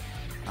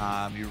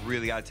 You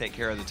really got to take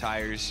care of the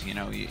tires.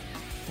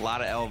 A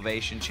lot of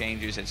elevation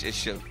changes. It's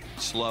just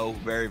slow,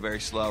 very, very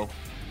slow.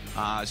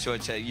 So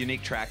it's a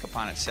unique track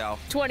upon itself.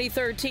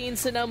 2013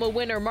 Sonoma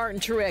winner Martin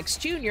Truex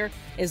Jr.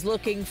 is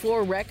looking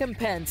for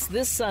recompense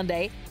this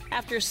Sunday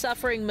after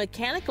suffering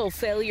mechanical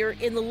failure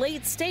in the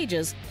late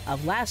stages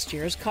of last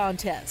year's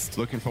contest.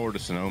 Looking forward to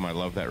Sonoma. I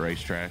love that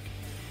racetrack.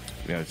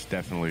 Yeah, it's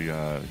definitely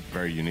a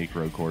very unique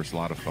road course, a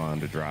lot of fun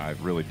to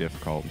drive, really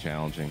difficult and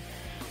challenging.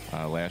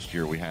 Last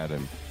year we had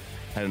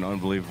an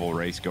unbelievable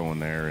race going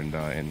there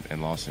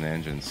and lost an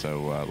engine,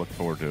 so look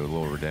forward to a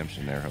little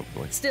redemption there,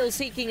 hopefully. Still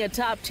seeking a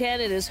top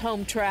 10 at his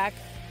home track,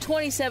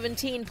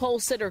 2017 pole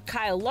sitter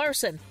Kyle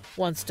Larson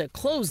wants to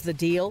close the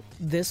deal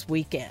this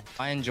weekend.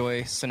 I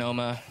enjoy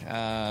Sonoma.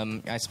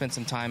 I spent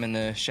some time in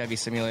the Chevy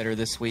simulator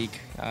this week,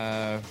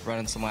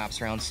 running some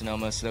laps around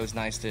Sonoma, so it was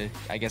nice to,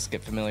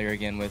 get familiar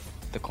again with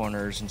the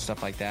corners and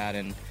stuff like that,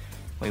 and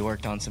we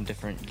worked on some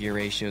different gear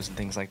ratios and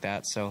things like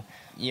that. So,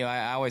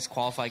 I always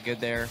qualify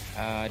good there.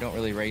 I don't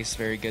really race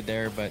very good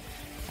there, but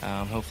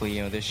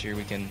hopefully, this year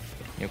we can,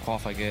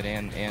 qualify good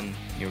and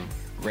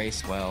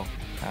race well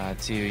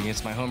too.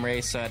 It's my home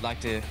race, so I'd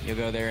like to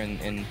go there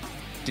and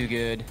do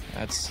good.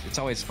 It's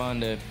always fun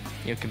to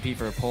compete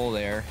for a pole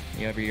there.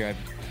 Every year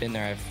I've been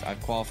there,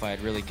 I've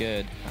qualified really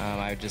good.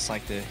 I would just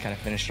like to kind of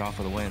finish it off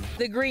with a win.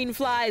 The green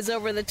flies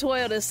over the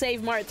Toyota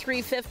Save Mart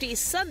 350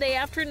 Sunday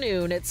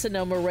afternoon at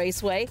Sonoma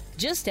Raceway,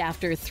 just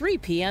after 3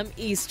 p.m.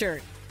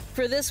 Eastern.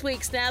 For this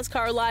week's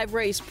NASCAR Live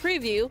Race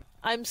Preview,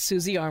 I'm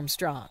Susie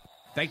Armstrong.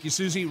 Thank you,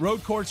 Susie.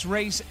 Road course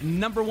race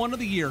number 1 of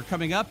the year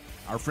coming up.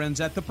 Our friends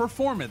at the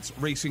Performance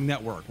Racing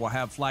Network will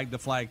have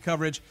flag-to-flag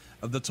coverage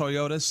of the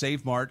Toyota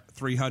Save Mart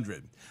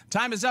 300.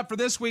 Time is up for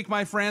this week,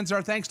 my friends.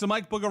 Our thanks to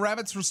Mike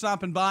Bugarewicz for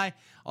stopping by.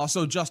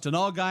 Also, Justin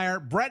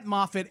Allgaier, Brett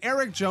Moffitt,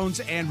 Eric Jones,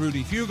 and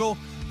Rudy Fugel.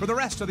 For the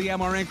rest of the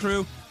MRN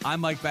crew,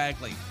 I'm Mike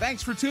Bagley.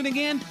 Thanks for tuning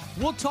in.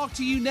 We'll talk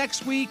to you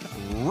next week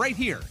right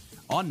here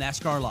on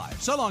NASCAR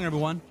Live. So long,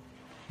 everyone.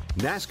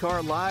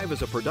 NASCAR Live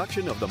is a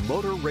production of the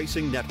Motor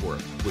Racing Network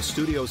with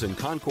studios in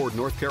Concord,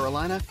 North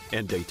Carolina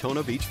and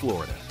Daytona Beach,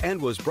 Florida,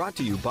 and was brought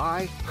to you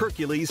by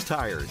Hercules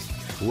Tires.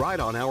 Ride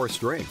on our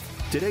strength.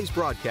 Today's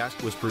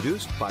broadcast was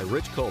produced by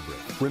Rich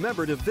Culbreth.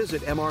 Remember to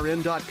visit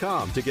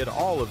MRN.com to get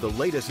all of the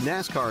latest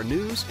NASCAR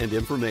news and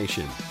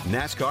information.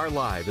 NASCAR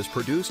Live is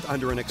produced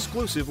under an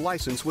exclusive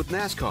license with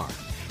NASCAR.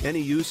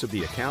 Any use of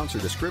the accounts or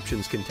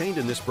descriptions contained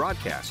in this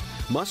broadcast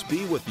must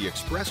be with the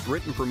express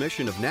written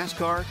permission of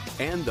NASCAR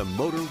and the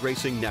Motor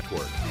Racing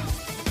Network.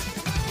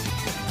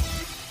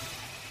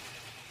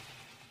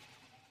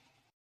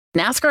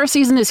 NASCAR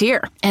season is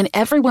here, and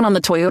everyone on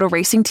the Toyota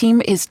racing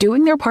team is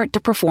doing their part to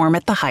perform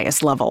at the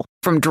highest level.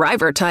 From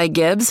driver Ty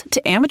Gibbs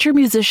to amateur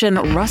musician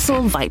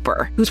Russell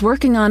Viper, who's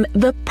working on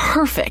the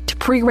perfect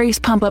pre-race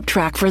pump-up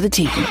track for the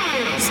team.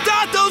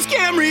 Start those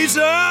memories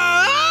up!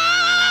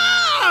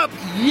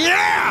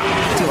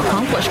 Yeah! To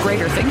accomplish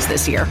greater things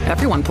this year,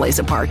 everyone plays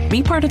a part.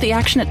 Be part of the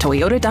action at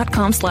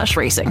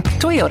Toyota.com/racing.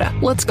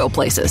 Toyota, let's go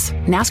places.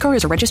 NASCAR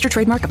is a registered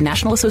trademark of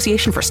National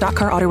Association for Stock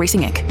Car Auto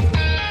Racing, Inc.